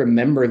mostly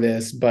remember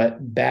this,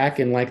 but back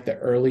in like the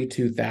early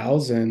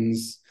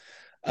 2000s,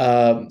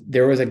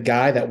 there was a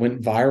guy that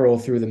went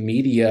viral through the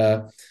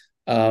media.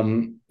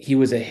 He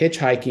was a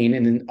hitchhiking,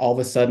 and then all of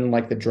a sudden,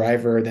 like the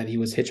driver that he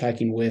was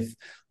hitchhiking with,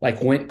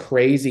 like went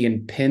crazy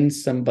and pinned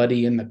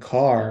somebody in the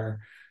car.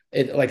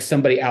 Like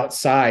somebody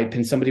outside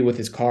pinned somebody with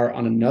his car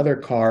on another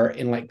car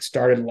and like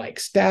started like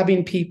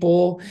stabbing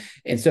people.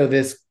 And so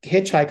this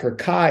hitchhiker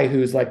Kai,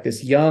 who's like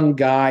this young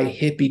guy,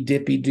 hippy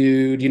dippy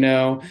dude,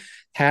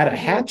 had a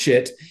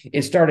hatchet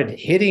and started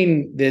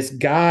hitting this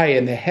guy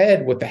in the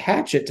head with the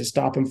hatchet to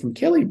stop him from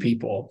killing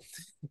people.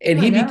 And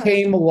Oh my he gosh.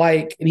 became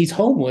like, and he's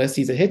homeless.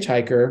 He's a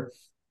hitchhiker,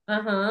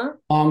 Uh-huh.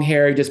 long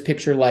hair, just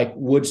picture like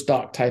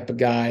Woodstock type of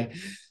guy.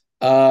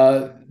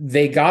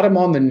 They got him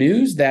on the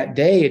news that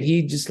day, and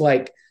he just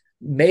like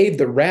made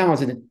the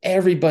rounds, and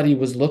everybody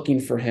was looking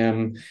for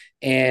him.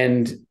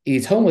 And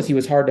he's homeless. He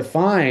was hard to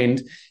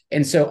find.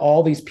 And so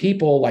all these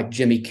people, like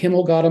Jimmy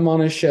Kimmel, got him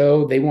on a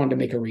show. They wanted to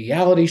make a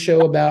reality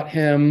show about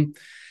him.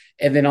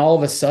 And then all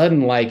of a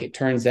sudden, like it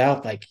turns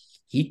out, like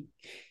he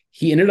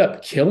ended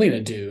up killing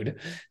a dude,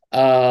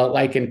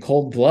 like in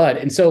cold blood.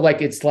 And so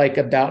like it's like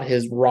about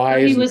his So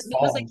rise and he was a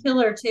fall.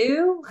 killer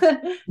too.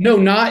 No,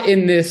 not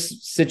in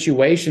this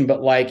situation,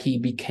 but like he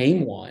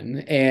became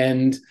one.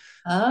 And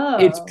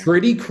it's Oh.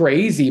 pretty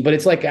crazy, but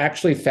it's like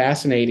actually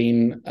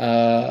fascinating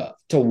to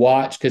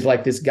watch, because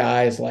like this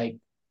guy is like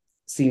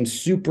seems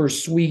super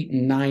sweet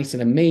and nice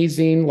and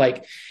amazing.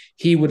 Like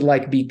he would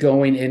like be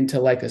going into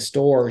like a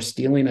store,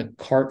 stealing a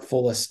cart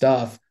full of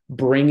stuff,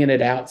 bringing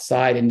it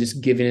outside and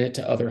just giving it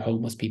to other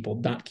homeless people,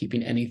 not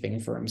keeping anything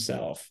for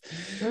himself.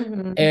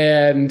 Mhm.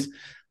 And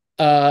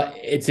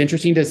it's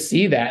interesting to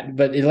see that,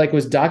 but it like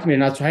was documented.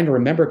 And I was trying to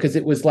remember, because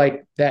it was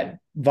like that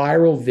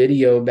viral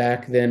video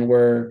back then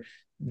where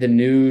the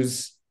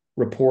news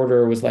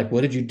reporter was like,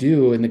 "What did you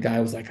do?" And the guy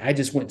was like, "I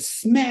just went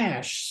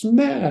smash,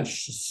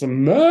 smash,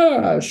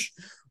 smash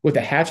with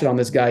a hatchet on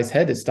this guy's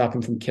head to stop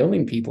him from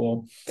killing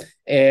people."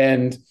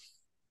 And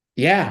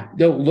yeah,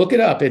 no, look it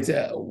up. It's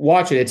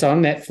watch it. It's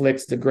on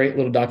Netflix. It's a great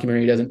little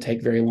documentary. It doesn't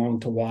take very long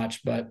to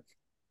watch, but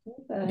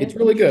Okay. it's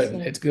really good.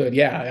 Interesting. It's good.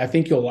 Yeah, I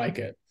think you'll like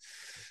it.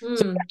 So,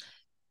 Hmm.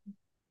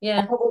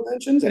 Yeah. honorable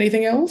mentions.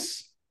 Anything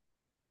else?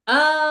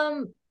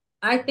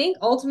 I think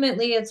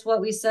ultimately it's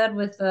what we said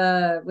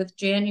with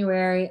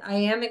January. I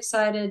am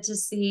excited to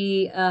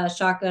see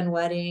Shotgun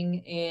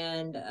Wedding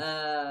and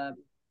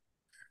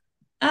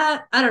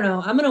I don't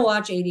know. I'm gonna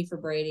watch 80 for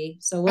Brady,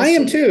 so we'll I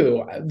am see.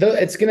 too.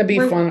 It's going to be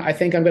We're, fun. I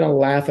think I'm going to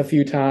laugh a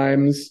few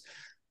times.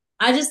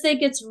 I just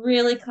think it's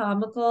really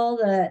comical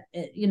that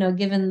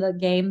given the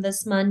game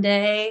this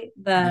Monday,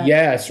 that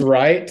Yes,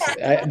 right.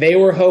 They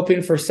were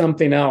hoping for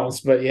something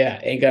else, but yeah,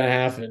 ain't gonna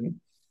happen.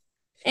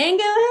 ain't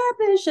gonna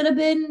happen. Should have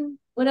been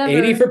 80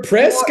 whatever. for Four.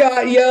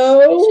 Prescott, It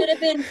yo. should have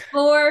been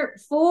four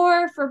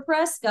for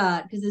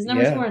Prescott because his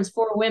number Yeah, four is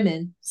four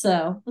women.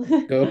 So,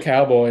 go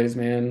Cowboys,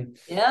 man.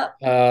 yep.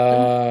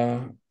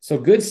 So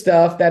good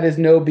stuff. That is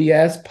No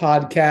BS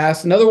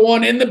podcast. Another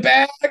one in the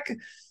bag.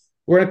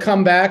 We're going to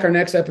come back. Our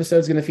next episode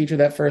is going to feature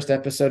that first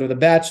episode of The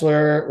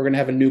Bachelor. We're going to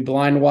have a new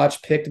blind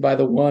watch picked by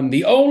the one,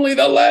 the only,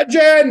 the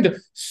legend,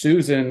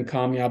 Susan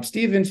Kamyab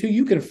Stevens, who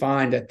you can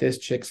find at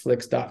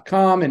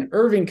thischicksflix.com and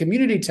Irving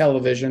Community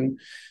Television.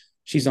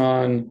 She's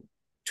on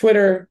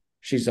Twitter.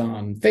 She's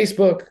on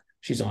Facebook.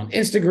 She's on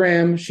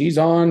Instagram. She's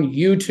on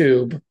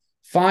YouTube.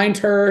 Find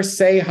her,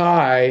 say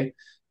hi,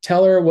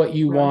 tell her what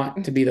you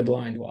want to be the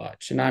blind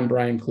watch. And I'm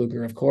Brian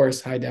Kluger, of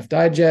course, High Def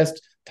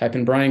Digest. Type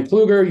in Brian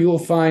Kluger, you will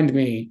find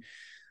me.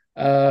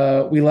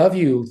 We love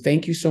you.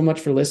 Thank you so much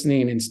for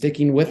listening and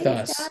sticking with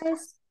Thanks, us.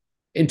 guys.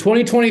 In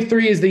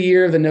 2023 is the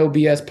year of the No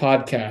BS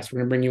podcast. We're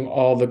going to bring you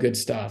all the good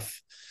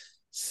stuff.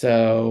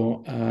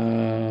 So,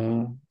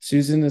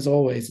 Susan, as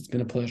always, it's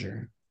been a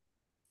pleasure.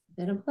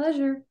 Been a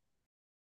pleasure.